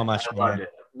loved it. So much, I loved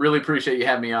it. Really appreciate you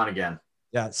having me on again.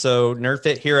 Yeah. So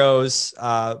NerdFit Heroes,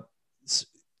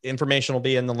 information will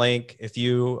be in the link.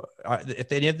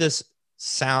 If any of this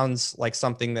sounds like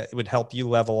something that would help you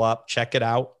level up, check it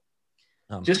out.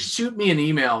 Just shoot me an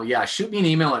email. Yeah. Shoot me an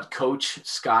email at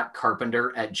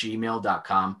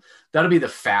coachscottcarpenter@gmail.com. That'll be the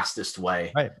fastest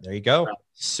way. Right. There you go.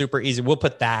 Super easy. We'll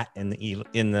put that in the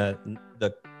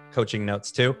coaching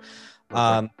notes too.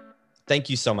 Thank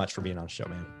you so much for being on the show,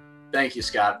 man. Thank you,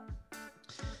 Scott.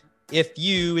 If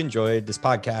you enjoyed this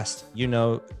podcast, you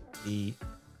know the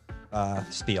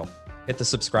spiel. Hit the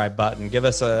subscribe button. Give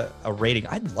us a rating.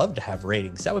 I'd love to have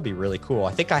ratings. That would be really cool.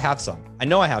 I think I have some. I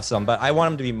know I have some, but I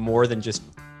want them to be more than just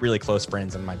really close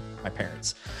friends and my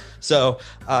parents. So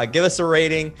give us a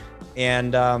rating.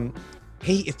 And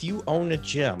hey, if you own a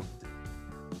gym,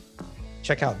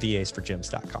 check out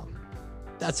vasforgyms.com.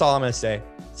 That's all I'm going to say.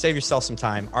 Save yourself some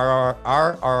time. Our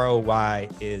ROI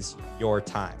is your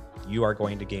time. You are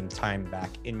going to gain time back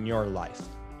in your life.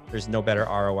 There's no better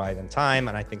ROI than time.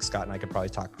 And I think Scott and I could probably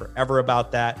talk forever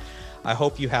about that. I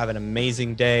hope you have an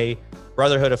amazing day.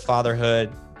 Brotherhood of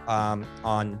Fatherhood on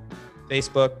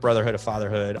Facebook, Brotherhood of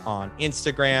Fatherhood on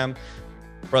Instagram,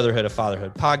 Brotherhood of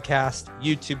Fatherhood podcast,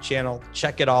 YouTube channel.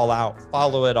 Check it all out.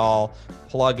 Follow it all.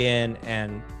 Plug in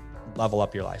and level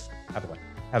up your life. Have a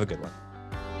good one.